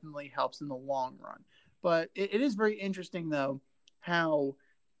 and it definitely helps in the long run. But it is very interesting, though, how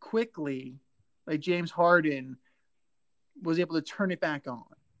quickly James Harden was able to turn it back on.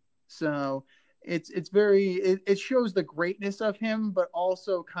 So it shows the greatness of him, but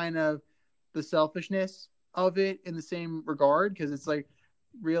also kind of the selfishness of it in the same regard, because it's like,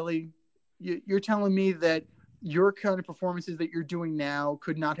 really, you're telling me that your kind of performances that you're doing now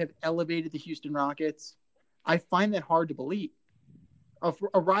could not have elevated the Houston Rockets? I find that hard to believe.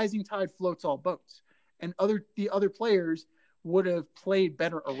 A rising tide floats all boats, and the other players would have played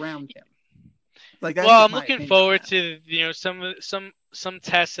around him. I'm looking forward to some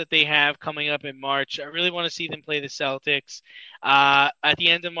tests that they have coming up in March. I really want to see them play the Celtics. At the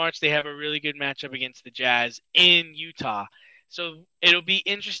end of March, they have a really good matchup against the Jazz in Utah. So it'll be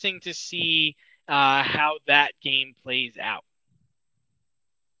interesting to see how that game plays out.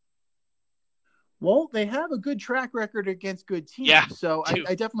 Well, they have a good track record against good Yeah, teams, so too.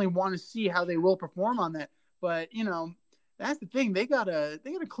 I definitely want to see how they will perform on that. But that's the thing; they gotta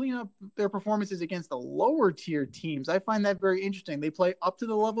clean up their performances against the lower tier teams. I find that very interesting. They play up to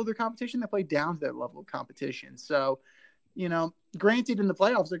the level of their competition; they play down to their level of competition. So, granted, in the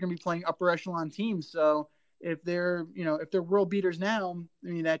playoffs, they're going to be playing upper echelon teams. So if they're world beaters now, I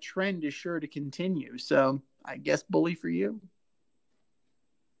mean that trend is sure to continue. So I guess bully for you.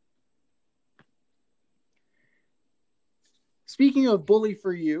 Speaking of bully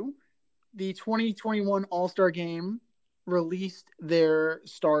for you, the 2021 All-Star Game released their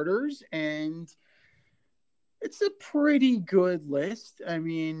starters, and it's a pretty good list. I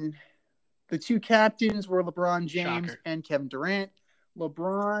mean, the two captains were LeBron James Shocker. and Kevin Durant.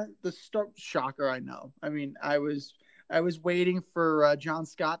 LeBron, the star shocker, I know. I mean, I was waiting for John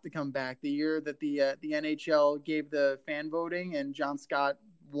Scott to come back the year that the NHL gave the fan voting, and John Scott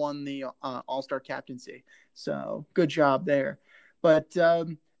won the All Star captaincy. So good job there. But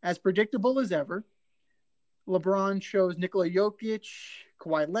as predictable as ever, LeBron chose Nikola Jokic,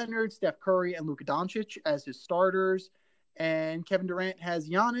 Kawhi Leonard, Steph Curry, and Luka Doncic as his starters. And Kevin Durant has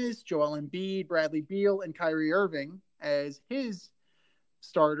Giannis, Joel Embiid, Bradley Beal, and Kyrie Irving as his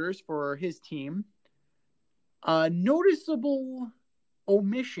starters for his team. A noticeable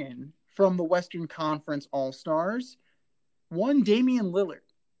omission from the Western Conference All-Stars, one Damian Lillard.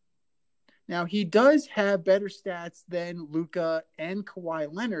 Now, he does have better stats than Luka and Kawhi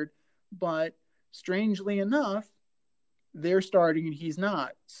Leonard, but strangely enough, they're starting and he's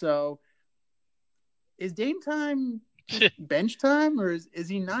not. So is Dame time just bench time, or is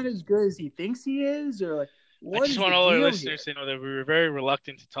he not as good as he thinks he is? Or like, I what just is want the all our deal here? listeners to know that we were very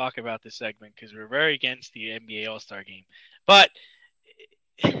reluctant to talk about this segment because we were very against the NBA All-Star Game. But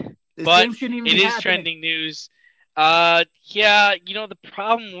This but game shouldn't even it be is happening. trending news. Yeah, the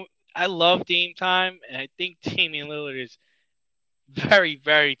problem. I love Dame time, and I think Damian Lillard is very,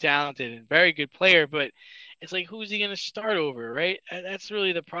 very talented and very good player. But it's like, who's he going to start over, right? That's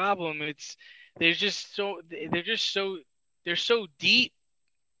really the problem. They're just so they're just so they're so deep,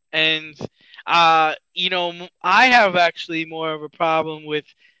 and I have actually more of a problem with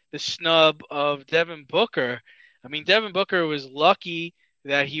the snub of Devin Booker. I mean, Devin Booker was lucky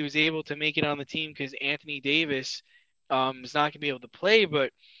that he was able to make it on the team because Anthony Davis is not going to be able to play.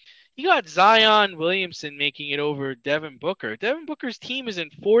 But you got Zion Williamson making it over Devin Booker. Devin Booker's team is in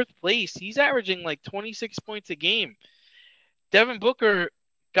fourth place. He's averaging like 26 points a game. Devin Booker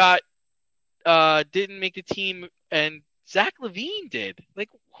got didn't make the team, and Zach LaVine did. Like,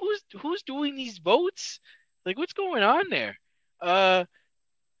 who's doing these votes? Like, what's going on there? Uh,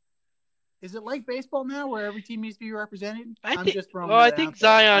 Is it like baseball now where every team needs to be represented? I'm just throwing I that think out there.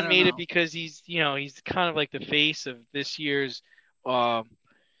 I Zion don't made it know. because he's kind of like the face of this year's, um,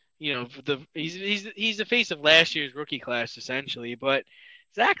 he's the face of last year's rookie class essentially. But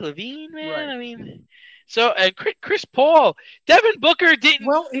Zach LaVine, man, Right. I mean, so and Chris Paul, Devin Booker didn't.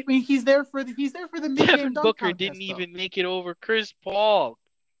 Well, I mean, he's there for the mid-game Devin dunk Booker didn't contest, though. even make it over Chris Paul.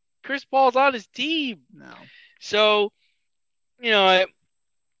 Chris Paul's on his team. No. So, you know,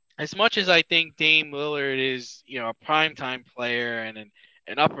 as much as I think Dame Lillard is, a primetime player and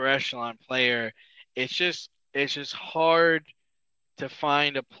an upper echelon player, it's just hard to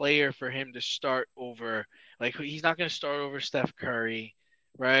find a player for him to start over. Like, he's not going to start over Steph Curry,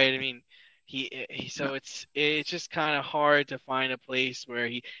 right? I mean, No. so it's just kind of hard to find a place where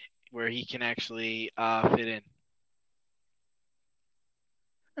he can actually fit in.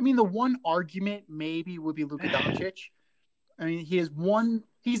 I mean, the one argument maybe would be Luka Doncic. I mean,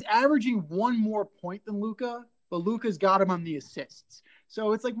 he's averaging one more point than Luka, but Luka's got him on the assists.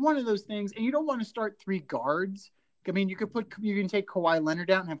 So it's like one of those things, and you don't want to start three guards. I mean, you can take Kawhi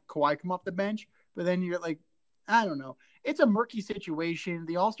Leonard out and have Kawhi come off the bench, but then you're like, I don't know. It's a murky situation.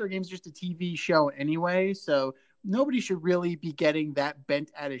 The All Star Game is just a TV show anyway, so nobody should really be getting that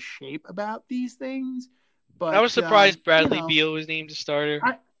bent out of shape about these things. I was But surprised Bradley Beal was named a starter.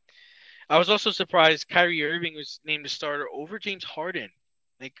 I, I was also surprised Kyrie Irving was named a starter over James Harden.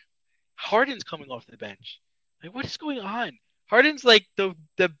 Like, Harden's coming off the bench. Like, what is going on? Harden's like the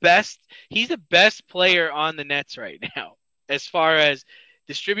best. He's the best player on the Nets right now, as far as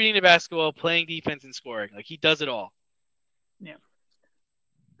distributing the basketball, playing defense, and scoring. Like, he does it all. yeah.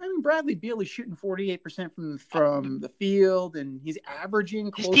 I mean, Bradley Beal is shooting 48% from the field, and he's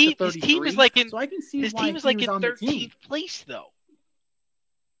averaging His close to team, his team is 33. like in So I can see his why team is he like was in on the team. 13th place though.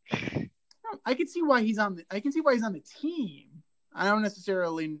 I can see why he's on the. I can see why he's on the team. I don't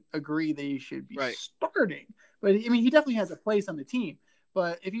necessarily agree that he should be Right. starting, but I mean, he definitely has a place on the team.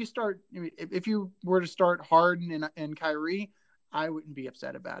 But if you start, if you were to start Harden and Kyrie, I wouldn't be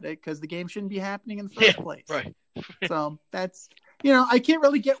upset about it because the game shouldn't be happening in the first place. Right. So that's, I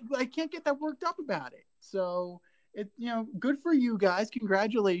can't get that worked up about it. So good for you guys.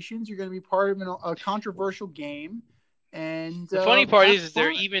 Congratulations. You're going to be part of a controversial game. And the funny part is fun.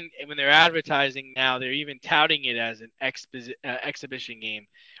 they're even, when they're advertising now, they're even touting it as an exhibition game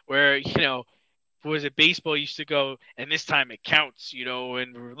where, was it baseball used to go, and this time it counts,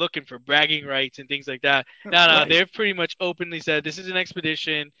 and we're looking for bragging rights and things like that. No, Right. They've pretty much openly said this is an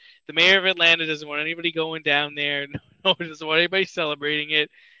expedition. The mayor of Atlanta doesn't want anybody going down there. No one doesn't want anybody celebrating it.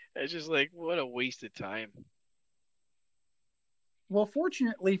 It's just like, what a waste of time. Well,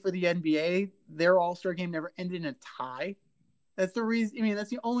 fortunately for the NBA, their All-Star game never ended in a tie. That's the reason. That's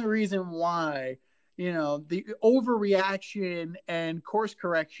the only reason why, the overreaction and course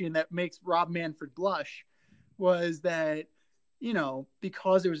correction that makes Rob Manfred blush was that,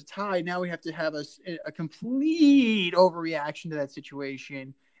 because there was a tie, now we have to have a complete overreaction to that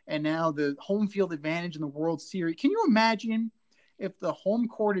situation. And now the home field advantage in the World Series. Can you imagine if the home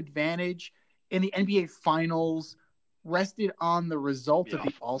court advantage in the NBA Finals rested on the result of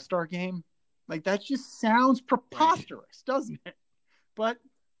the All-Star game? Like, that just sounds preposterous, doesn't it? But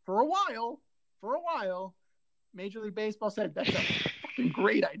for a while, Major League Baseball said that's a fucking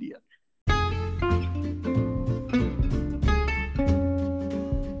great idea.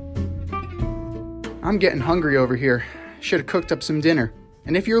 I'm getting hungry over here. Should have cooked up some dinner.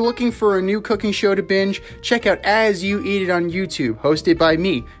 And if you're looking for a new cooking show to binge, check out As You Eat It on YouTube, hosted by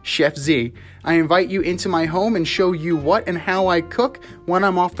me, Chef Z. I invite you into my home and show you what and how I cook when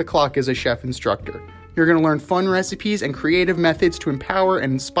I'm off the clock as a chef instructor. You're going to learn fun recipes and creative methods to empower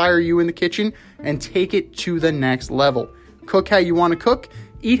and inspire you in the kitchen and take it to the next level. Cook how you want to cook,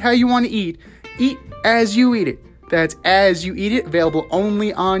 eat how you want to eat as you eat it. That's As You Eat It, available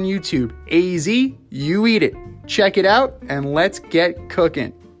only on YouTube. AZ, you eat it. Check it out, and let's get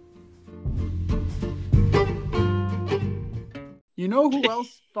cooking. You know who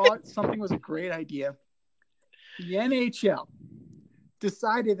else thought something was a great idea? The NHL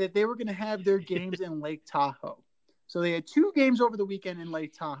decided that they were going to have their games in Lake Tahoe. So they had 2 games over the weekend in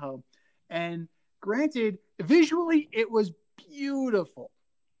Lake Tahoe. And granted, visually, it was beautiful.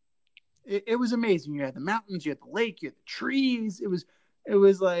 It was amazing. You had the mountains, you had the lake, you had the trees. It was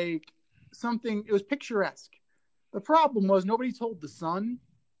like something, it was picturesque. The problem was nobody told the Sun.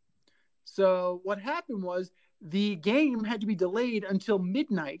 So what happened was the game had to be delayed until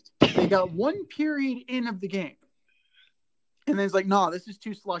midnight. They got 1 period in of the game. And then it's like, no, this is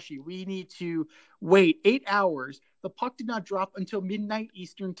too slushy. We need to wait 8 hours. The puck did not drop until midnight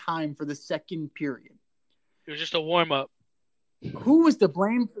Eastern time for the second period. It was just a warm-up. Who was to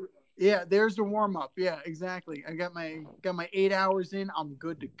blame for? Yeah, there's the warm-up. Yeah, exactly. I got my 8 hours in. I'm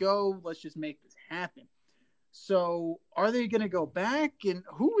good to go. Let's just make this happen. So, are they going to go back? And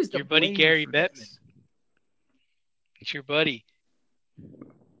who is the your buddy Gary Bettman? It's your buddy.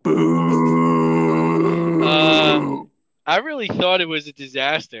 Boo! I really thought it was a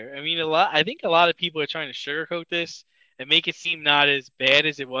disaster. I think a lot of people are trying to sugarcoat this and make it seem not as bad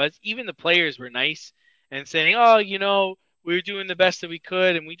as it was. Even the players were nice and saying, "Oh, we were doing the best that we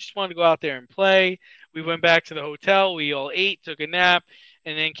could, and we just wanted to go out there and play. We went back to the hotel. We all ate, took a nap,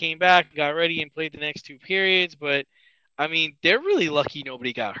 and then came back, got ready, and played the next 2 periods." But they're really lucky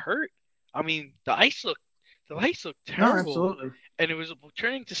nobody got hurt. The ice looked terrible. No, absolutely. And it was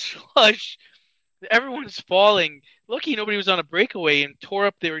turning to slush. Everyone's falling. Lucky nobody was on a breakaway and tore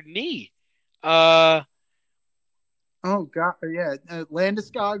up their knee. Oh God, yeah.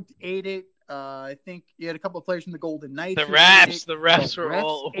 Landeskog ate it. I think you had a couple of players from the Golden Knights. The refs were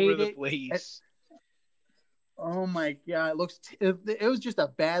all over the place. Oh my God, it was just a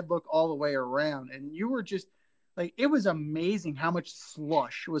bad look all the way around, and you were just like, it was amazing how much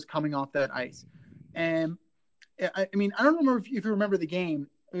slush was coming off that ice. And I don't remember if you remember the game.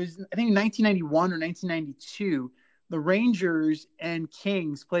 It was, I think, 1991 or 1992. The Rangers and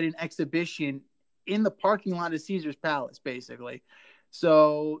Kings played an exhibition in the parking lot of Caesar's Palace, basically.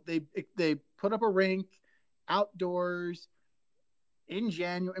 So they put up a rink outdoors in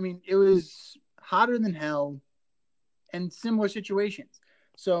January. It was hotter than hell and similar situations.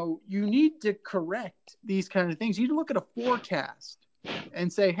 So you need to correct these kind of things. You need to look at a forecast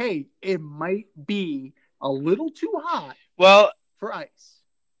and say, hey, it might be a little too hot for ice.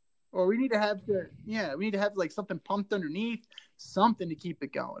 Or we need to have like something pumped underneath, something to keep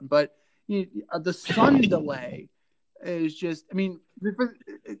it going. But the sun delay is just,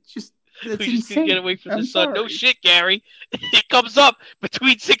 it's just, it's we just insane. Can't get away from the sun. Sorry. No shit, Gary. It comes up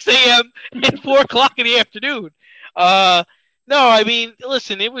between 6 a.m. and 4 o'clock in the afternoon. No,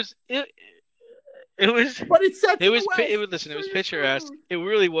 listen, It was. But it's set It to the was. It west, was. Listen. It so was you're picturesque. screwed. It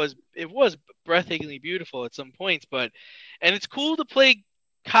really was. It was breathtakingly beautiful at some points, but and it's cool to play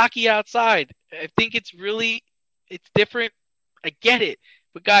hockey outside. I think it's really. It's different. I get it,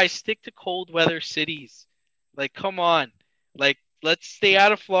 but guys, stick to cold weather cities. Like, come on. Like, let's stay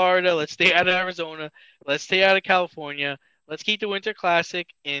out of Florida. Let's stay out of Arizona. Let's stay out of California. Let's keep the Winter Classic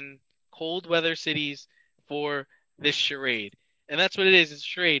in cold weather cities for this charade. And that's what it is. It's a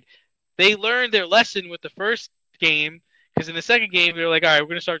charade. They learned their lesson with the first game because in the second game they're like, all right, we're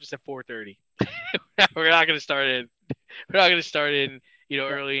gonna start just at 4:30. we're not gonna start in. We're not gonna start in Yeah.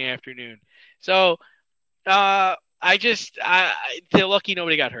 early in the afternoon. So they're lucky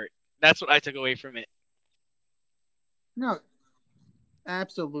nobody got hurt. That's what I took away from it. No,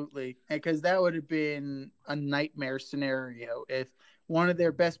 absolutely. Because that would have been a nightmare scenario if one of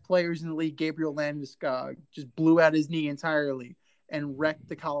their best players in the league, Gabriel Landeskog, just blew out his knee entirely and wrecked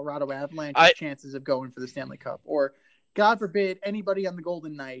the Colorado Avalanche's I chances of going for the Stanley Cup. Or, God forbid, anybody on the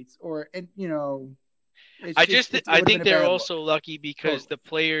Golden Knights. Or, and it's just, it I would have been think a they're bad look. also lucky because Totally. the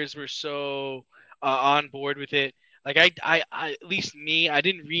players were so on board with it. Like at least me, I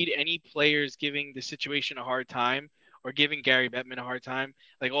didn't read any players giving the situation a hard time or giving Gary Bettman a hard time.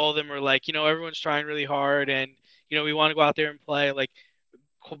 Like all of them were like, everyone's trying really hard and we want to go out there and play. Like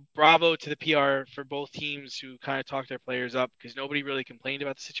bravo to the PR for both teams who kind of talked their players up because nobody really complained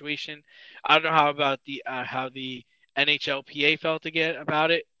about the situation. I don't know how the NHLPA felt again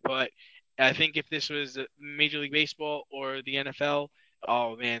about it, but I think if this was Major League Baseball or the NFL,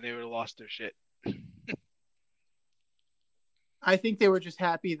 oh man, they would have lost their shit. I think they were just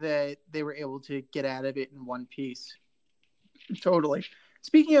happy that they were able to get out of it in one piece. Totally.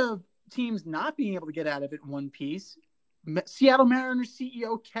 Speaking of teams not being able to get out of it in one piece, Seattle Mariners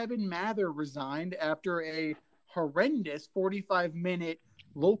CEO Kevin Mather resigned after a horrendous 45-minute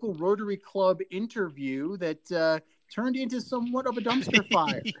local Rotary Club interview that turned into somewhat of a dumpster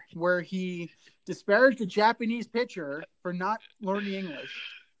fire, where he disparaged a Japanese pitcher for not learning English,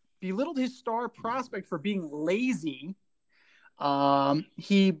 belittled his star prospect for being lazy.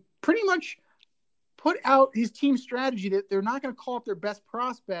 He pretty much put out his team strategy that they're not going to call up their best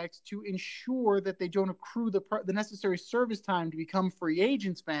prospects to ensure that they don't accrue the necessary service time to become free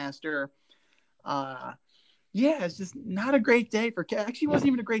agents faster. Yeah, it's just not a great day for actually, it wasn't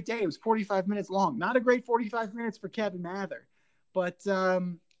even a great day. It was 45 minutes long. Not a great 45 minutes for Kevin Mather. But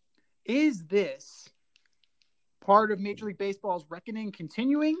is this part of Major League Baseball's reckoning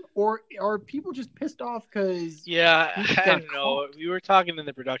continuing, or are people just pissed off because Yeah, he I got don't know. caught? We were talking in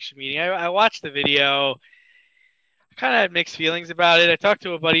the production meeting. I watched the video. I kind of had mixed feelings about it. I talked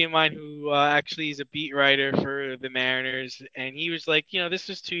to a buddy of mine who actually is a beat writer for the Mariners, and he was like, this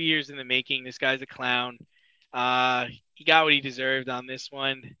was 2 years in the making. This guy's a clown. He got what he deserved on this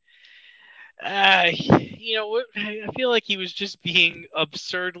one. I feel like he was just being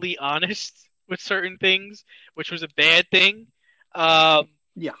absurdly honest with certain things, which was a bad thing. Um,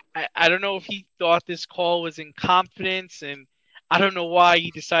 Yeah. I don't know if he thought this call was in confidence, and I don't know why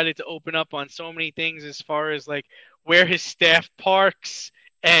he decided to open up on so many things as far as like where his staff parks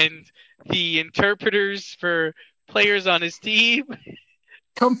and the interpreters for players on his team.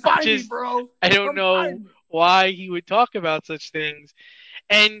 Come find me, Just bro. I don't Come know find me. why he would talk about such things.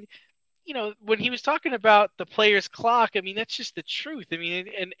 And when he was talking about the player's clock, I mean, that's just the truth. I mean,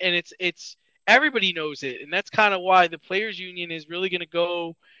 and it's everybody knows it, and that's kind of why the players union is really going to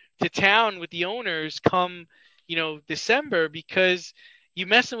go to town with the owners come, December, because you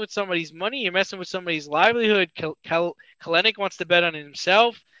messing with somebody's money, you're messing with somebody's livelihood. Kalenic wants to bet on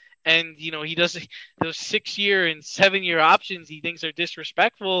himself, and he does those 6-year and 7-year options he thinks are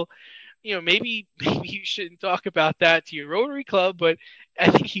disrespectful. Maybe you shouldn't talk about that to your Rotary Club, but I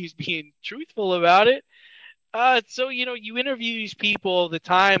think he was being truthful about it. So you interview these people all the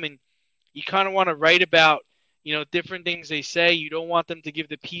time, and you kind of want to write about different things they say. You don't want them to give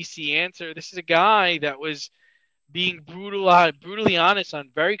the PC answer. This is a guy that was being brutally honest on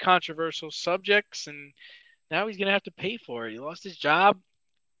very controversial subjects, and now he's gonna have to pay for it. He lost his job.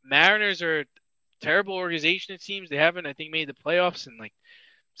 Mariners are a terrible organization. It seems they haven't, I think, made the playoffs in like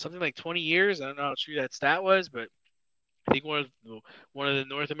something like 20 years. I don't know how true that stat was, but I think one of the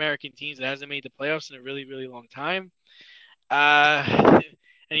North American teams that hasn't made the playoffs in a really, really long time. And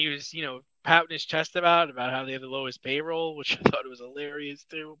he was, pouting his chest about how they have the lowest payroll, which I thought was hilarious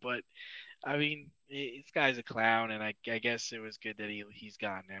too. But I mean, this guy's a clown, and I guess it was good that he's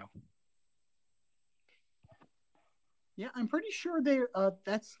gone now. Yeah, I'm pretty sure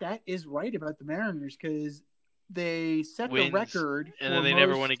that stat is right about the Mariners because they set the Wins, record and then for they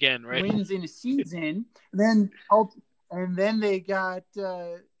never won most again, right? wins in a season. And then they got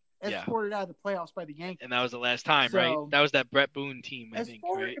escorted out of the playoffs by the Yankees. And that was the last time, right? That was that Brett Boone team, I think,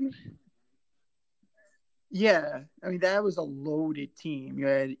 right? Yeah, I mean that was a loaded team. You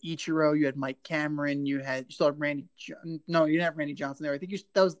had Ichiro, you had Mike Cameron, you still had Randy. No, you didn't have Randy Johnson there. I think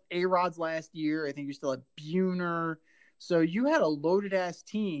that was A-Rod's last year. I think you still had Buhner. So you had a loaded ass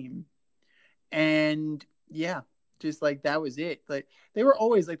team, and yeah, just like that was it. Like they were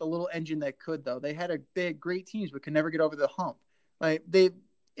always like the little engine that could, though. They had great teams, but could never get over the hump. Like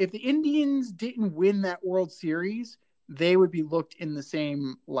if the Indians didn't win that World Series, they would be looked in the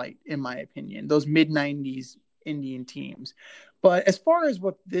same light, in my opinion, those mid-90s Indian teams. But as far as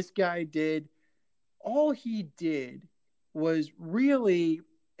what this guy did, all he did was really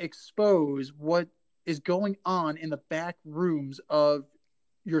expose what is going on in the back rooms of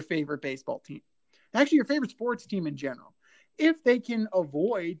your favorite baseball team. Actually, your favorite sports team in general. If they can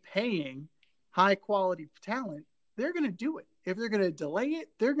avoid paying high-quality talent, they're going to do it. If they're going to delay it,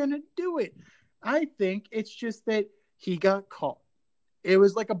 they're going to do it. I think it's just that he got caught. It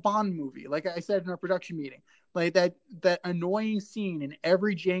was like a Bond movie, like I said in our production meeting, like that annoying scene in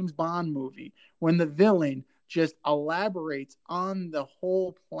every James Bond movie when the villain just elaborates on the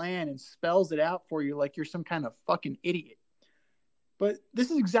whole plan and spells it out for you like you're some kind of fucking idiot. But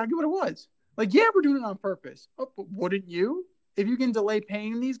this is exactly what it was. Like, yeah, we're doing it on purpose. Oh, but wouldn't you? If you can delay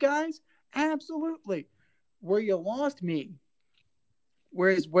paying these guys, absolutely. Where you lost me,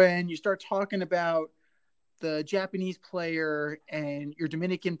 whereas when you start talking about the Japanese player and your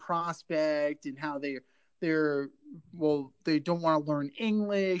Dominican prospect and how they don't want to learn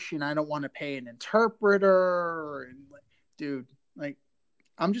English and I don't want to pay an interpreter. And dude, like,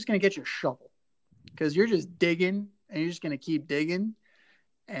 I'm just going to get you a shovel because you're just digging and you're just going to keep digging.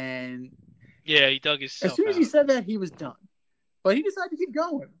 And yeah, he dug himself as soon as out. he said that, he was done. But he decided to keep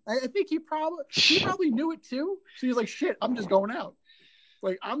going. I think he probably knew it too. So he's like, shit, I'm just going out.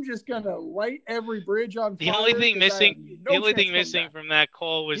 Like, I'm just gonna light every bridge on fire. The only thing missing from that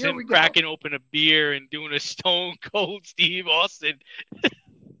call was him cracking open a beer and doing a Stone Cold Steve Austin. And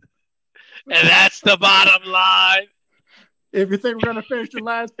that's the bottom line. If you think we're gonna finish in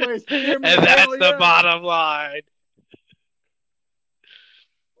last place, and that's the bottom line.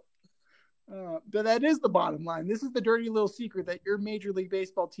 But that is the bottom line. This is the dirty little secret that your Major League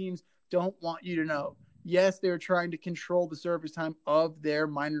Baseball teams don't want you to know. Yes, they're trying to control the service time of their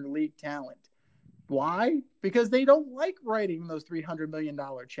minor league talent. Why? Because they don't like writing those $300 million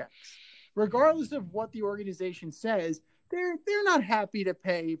checks. Regardless of what the organization says, they're not happy to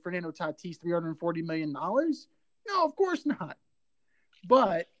pay Fernando Tatis $340 million. No, of course not.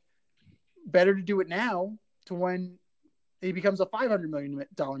 But better to do it now to when he becomes a $500 million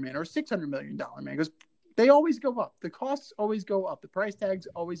man or a $600 million man, because they always go up. The costs always go up. The price tags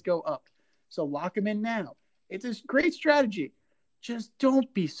always go up. So lock him in now. It's a great strategy. Just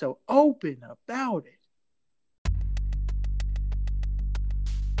don't be so open about it.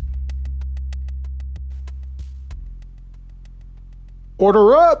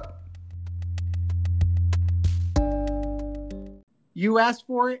 Order up! You asked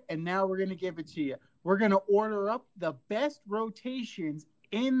for it, and now we're going to give it to you. We're going to order up the best rotations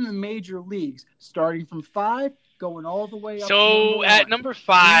in the major leagues, starting from 5, going all the way up to number 1. At number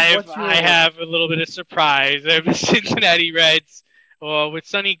 5, I have a little bit of surprise. I have the Cincinnati Reds with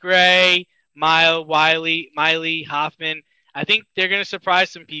Sonny Gray, Miley, Hoffman. I think they're going to surprise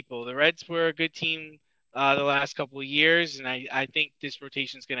some people. The Reds were a good team the last couple of years, and I think this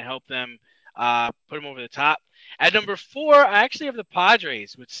rotation is going to help them put them over the top. At number 4, I actually have the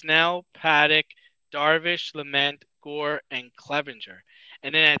Padres with Snell, Paddock, Darvish, Lement, Gore, and Clevenger.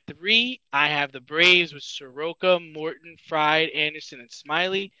 And then at 3, I have the Braves with Soroka, Morton, Fried, Anderson, and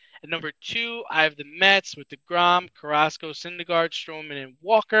Smiley. At number 2, I have the Mets with DeGrom, Carrasco, Syndergaard, Stroman, and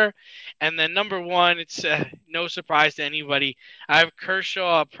Walker. And then number 1, it's no surprise to anybody. I have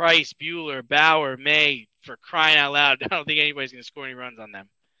Kershaw, Price, Buehler, Bauer, May, for crying out loud. I don't think anybody's going to score any runs on them.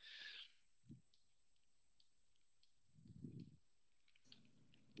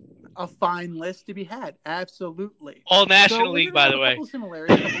 A fine list to be had. Absolutely. All National League, by the way. A couple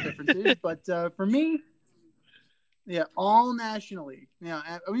similarities, a couple differences, but for me, yeah, all National League. Yeah,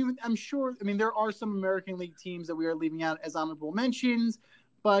 I mean, I'm sure. I mean, there are some American League teams that we are leaving out as honorable mentions,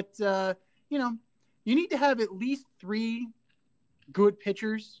 but you know, you need to have at least 3 good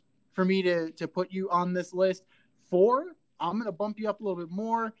pitchers for me to put you on this list. 4, I'm going to bump you up a little bit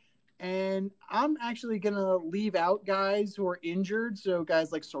more. And I'm actually going to leave out guys who are injured. So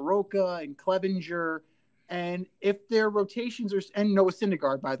guys like Soroka and Clevenger. And if their rotations are – and Noah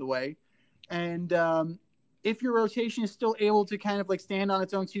Syndergaard, by the way. And if your rotation is still able to kind of like stand on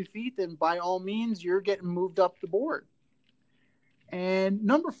its own 2 feet, then by all means, you're getting moved up the board. And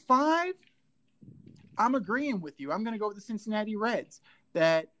number 5, I'm agreeing with you. I'm going to go with the Cincinnati Reds.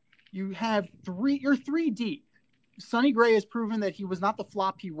 That you're 3 deep. Sonny Gray has proven that he was not the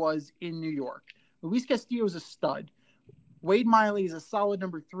flop he was in New York. Luis Castillo is a stud. Wade Miley is a solid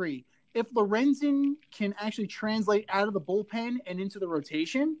number 3. If Lorenzen can actually translate out of the bullpen and into the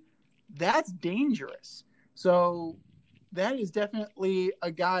rotation, that's dangerous. So that is definitely a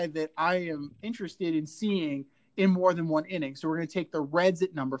guy that I am interested in seeing in more than one inning. So we're going to take the Reds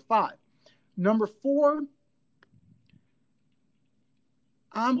at number 5. Number 4,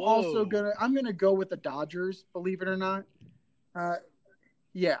 I'm going to go with the Dodgers, believe it or not.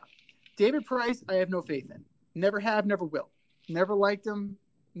 Yeah. David Price, I have no faith in. Never have, never will. Never liked him.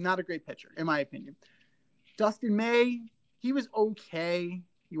 Not a great pitcher, in my opinion. Dustin May, he was okay.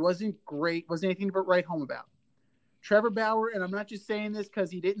 He wasn't great. Wasn't anything to write home about. Trevor Bauer, and I'm not just saying this because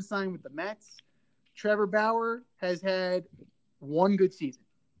he didn't sign with the Mets. Trevor Bauer has had one good season.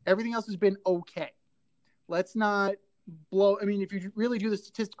 Everything else has been okay. Let's not blow. I mean, if you really do the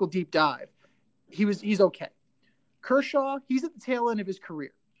statistical deep dive, he's okay. Kershaw, he's at the tail end of his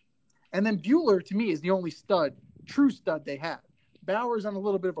career. And then Buehler, to me, is the only true stud they have. Bauer's on a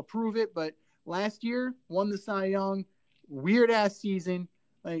little bit of a prove it, but last year won the Cy Young, weird ass season.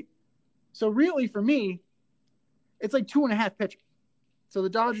 So really for me, it's like 2.5 pitchers. So the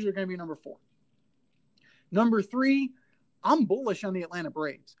Dodgers are going to be number 4. Number 3, I'm bullish on the Atlanta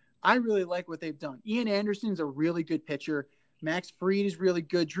Braves. I really like what they've done. Ian Anderson's a really good pitcher. Max Fried is really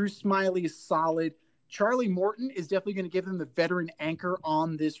good. Drew Smyly is solid. Charlie Morton is definitely going to give them the veteran anchor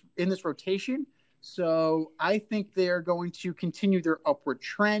in this rotation. So I think they're going to continue their upward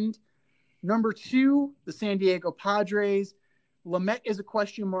trend. Number 2, the San Diego Padres. Lamet is a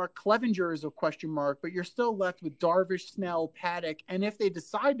question mark. Clevenger is a question mark, but you're still left with Darvish, Snell, Paddock, and if they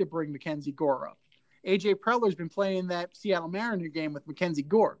decide to bring Mackenzie Gore up. A.J. Preller's been playing that Seattle Mariner game with Mackenzie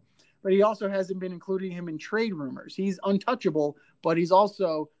Gore, but he also hasn't been including him in trade rumors. He's untouchable, but he's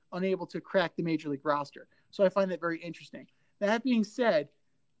also unable to crack the Major League roster. So I find that very interesting. That being said,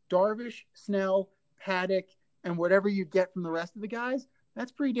 Darvish, Snell, Paddock, and whatever you get from the rest of the guys,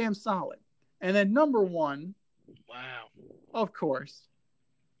 that's pretty damn solid. And then number 1, wow, of course,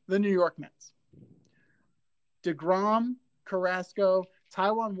 the New York Mets. DeGrom, Carrasco,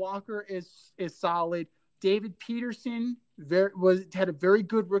 Taijuan Walker is solid. David Peterson had a very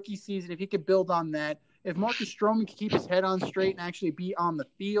good rookie season. If he could build on that, if Marcus Stroman could keep his head on straight and actually be on the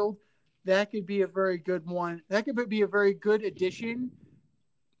field, that could be a very good one. That could be a very good addition.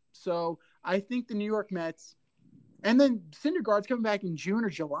 So I think the New York Mets, and then Syndergaard's coming back in June or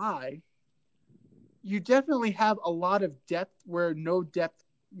July. You definitely have a lot of depth where no depth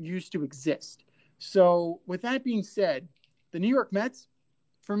used to exist. So with that being said, the New York Mets,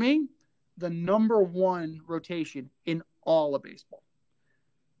 for me, the number 1 rotation in all of baseball.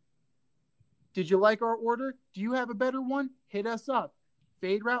 Did you like our order? Do you have a better one? Hit us up.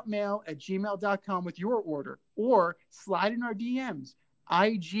 faderoutemail@gmail.com with your order, or slide in our DMs.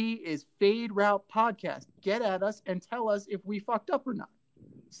 IG is Fade Route Podcast. Get at us and tell us if we fucked up or not.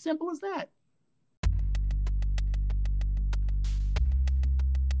 Simple as that.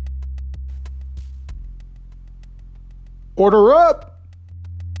 Order up!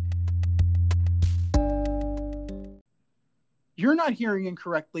 You're not hearing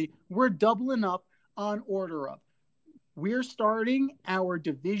incorrectly. We're doubling up on Order Up. We're starting our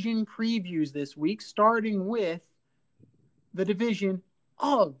division previews this week, starting with the division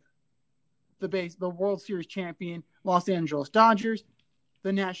of the World Series champion Los Angeles Dodgers,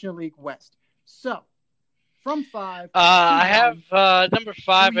 the National League West. So, from 5. I have number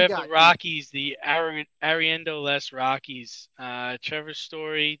 5. I have the Rockies, the Arriendo Les Rockies. Trevor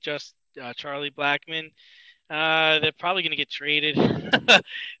Story, Charlie Blackmon. They're probably going to get traded.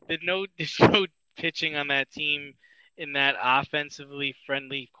 There's no pitching on that team in that offensively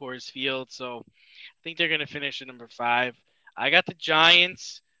friendly Coors Field, so I think they're going to finish at number 5. I got the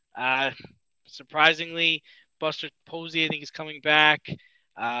Giants. Surprisingly, Buster Posey, I think, is coming back.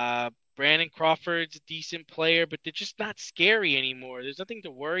 Brandon Crawford's a decent player, but they're just not scary anymore. There's nothing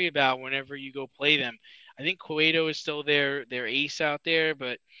to worry about whenever you go play them. I think Cueto is still their ace out there,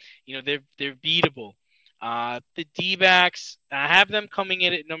 but they're beatable. The D-backs, I have them coming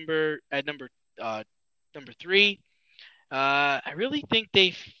in at number 3. I really think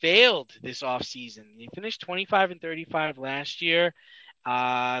they failed this offseason. They finished 25-35 last year.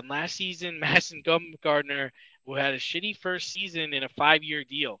 Last season, Madison Bumgarner, who had a shitty first season in a 5-year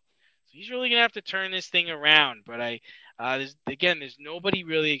deal. So he's really going to have to turn this thing around. But there's nobody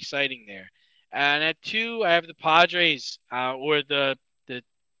really exciting there. And at 2, I have the Padres, or the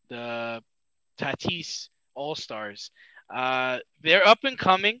Tatis All-Stars. They're up and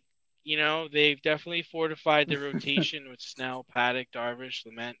coming. You know, they've definitely fortified their rotation with Snell, Paddock, Darvish,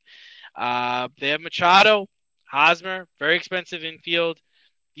 Lament. They have Machado, Hosmer, very expensive infield.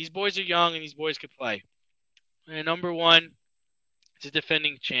 These boys are young and these boys could play. And number one, it's the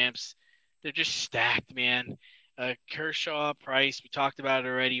defending champs. They're just stacked, man. Kershaw, Price, we talked about it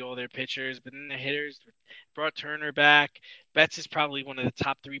already, all their pitchers. But then the hitters brought Turner back. Betts is probably one of the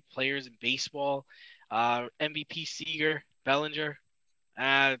top 3 players in baseball. MVP Seager, Bellinger.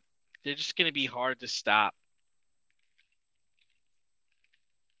 They're just going to be hard to stop.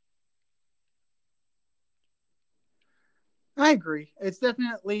 I agree. It's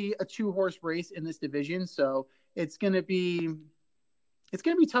definitely a 2-horse race in this division, so it's going to be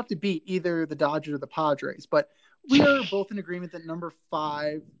tough to beat either the Dodgers or the Padres. But we are both in agreement that number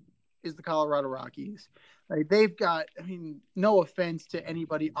 5 is the Colorado Rockies. Like, they've got, I mean, no offense to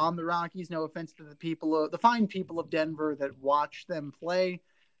anybody on the Rockies, no offense to the fine people of Denver that watch them play.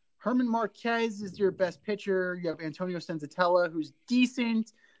 Herman Marquez is your best pitcher. You have Antonio Senzatella, who's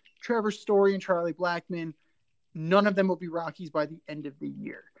decent. Trevor Story and Charlie Blackmon. None of them will be Rockies by the end of the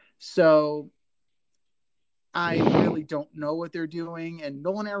year. So I really don't know what they're doing. And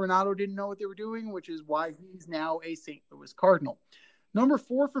Nolan Arenado didn't know what they were doing, which is why he's now a St. Louis Cardinal. Number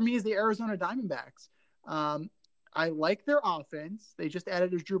 4 for me is the Arizona Diamondbacks. I like their offense. They just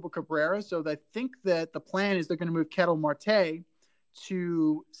added Asdrubal Cabrera, so I think that the plan is they're going to move Ketel Marte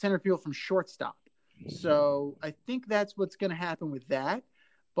to center field from shortstop. So I think that's what's going to happen with that.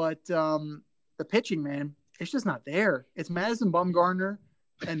 But the pitching, man, it's just not there. It's Madison Bumgarner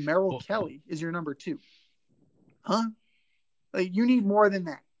and Merrill Kelly is your number 2. Huh? Like, you need more than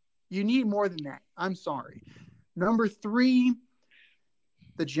that. You need more than that. I'm sorry. Number 3,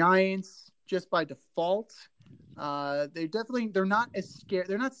 the Giants, just by default. They're not as scary.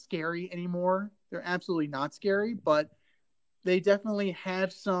 They're not scary anymore. They're absolutely not scary, but they definitely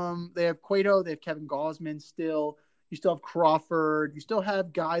have some. They have Cueto. They have Kevin Gausman still. You still have Crawford. You still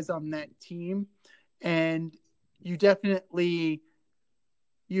have guys on that team, and you definitely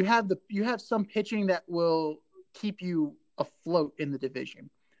you have some pitching that will keep you afloat in the division.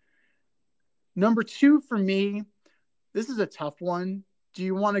 Number 2 for me, this is a tough one. Do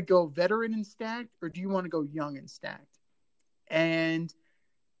you want to go veteran and stacked, or do you want to go young and stacked? And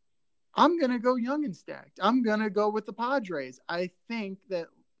I'm going to go young and stacked. I'm going to go with the Padres. I think that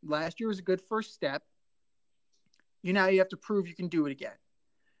last year was a good first step. You have to prove you can do it again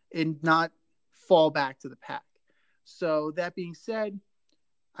and not fall back to the pack. So that being said,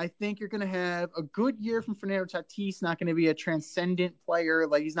 I think you're going to have a good year from Fernando Tatis. Not going to be a transcendent player.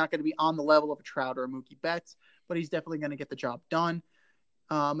 Like, he's not going to be on the level of a Trout or a Mookie Betts, but he's definitely going to get the job done.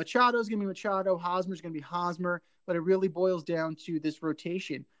 Machado is going to be Machado. Hosmer is going to be Hosmer, but it really boils down to this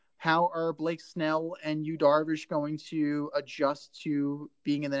rotation. How are Blake Snell and Yu Darvish going to adjust to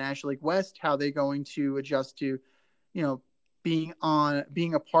being in the National League West? How are they going to adjust to, being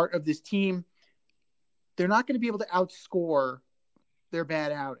a part of this team? They're not going to be able to outscore their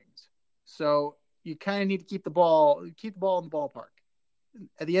bad outings. So you kind of need to keep the ball in the ballpark.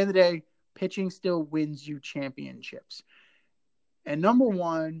 At the end of the day, pitching still wins you championships. And number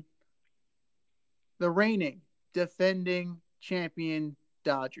 1, the reigning, defending champion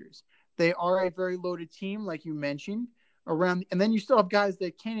Dodgers. They are a very loaded team, like you mentioned. And then you still have guys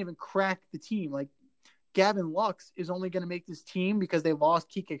that can't even crack the team. Like, Gavin Lux is only going to make this team because they lost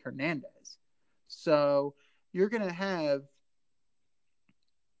Kike Hernandez. So you're going to have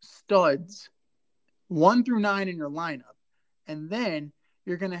studs 1 through 9 in your lineup. And then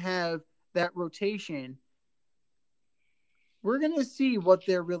you're going to have that rotation. We're going to see what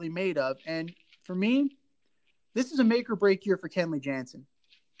they're really made of. And for me, this is a make or break year for Kenley Jansen.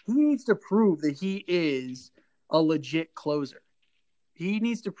 He needs to prove that he is a legit closer. He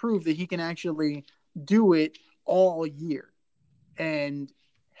needs to prove that he can actually do it all year and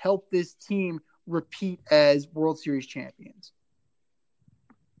help this team repeat as World Series champions.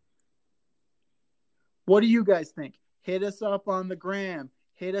 What do you guys think? Hit us up on the gram.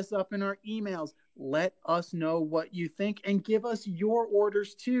 Hit us up in our emails. Let us know what you think and give us your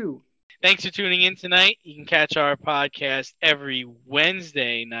orders too. Thanks for tuning in tonight. You can catch our podcast every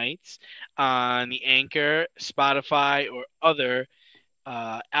Wednesday nights on the Anchor, Spotify, or other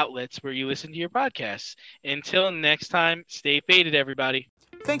outlets where you listen to your podcasts. Until next time, stay faded, everybody.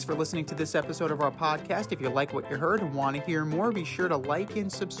 Thanks for listening to this episode of our podcast. If you like what you heard and want to hear more, be sure to like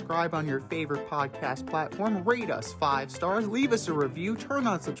and subscribe on your favorite podcast platform. Rate us 5 stars, leave us a review, turn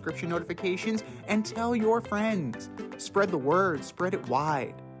on subscription notifications, and tell your friends. Spread the word, spread it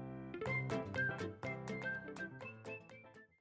wide.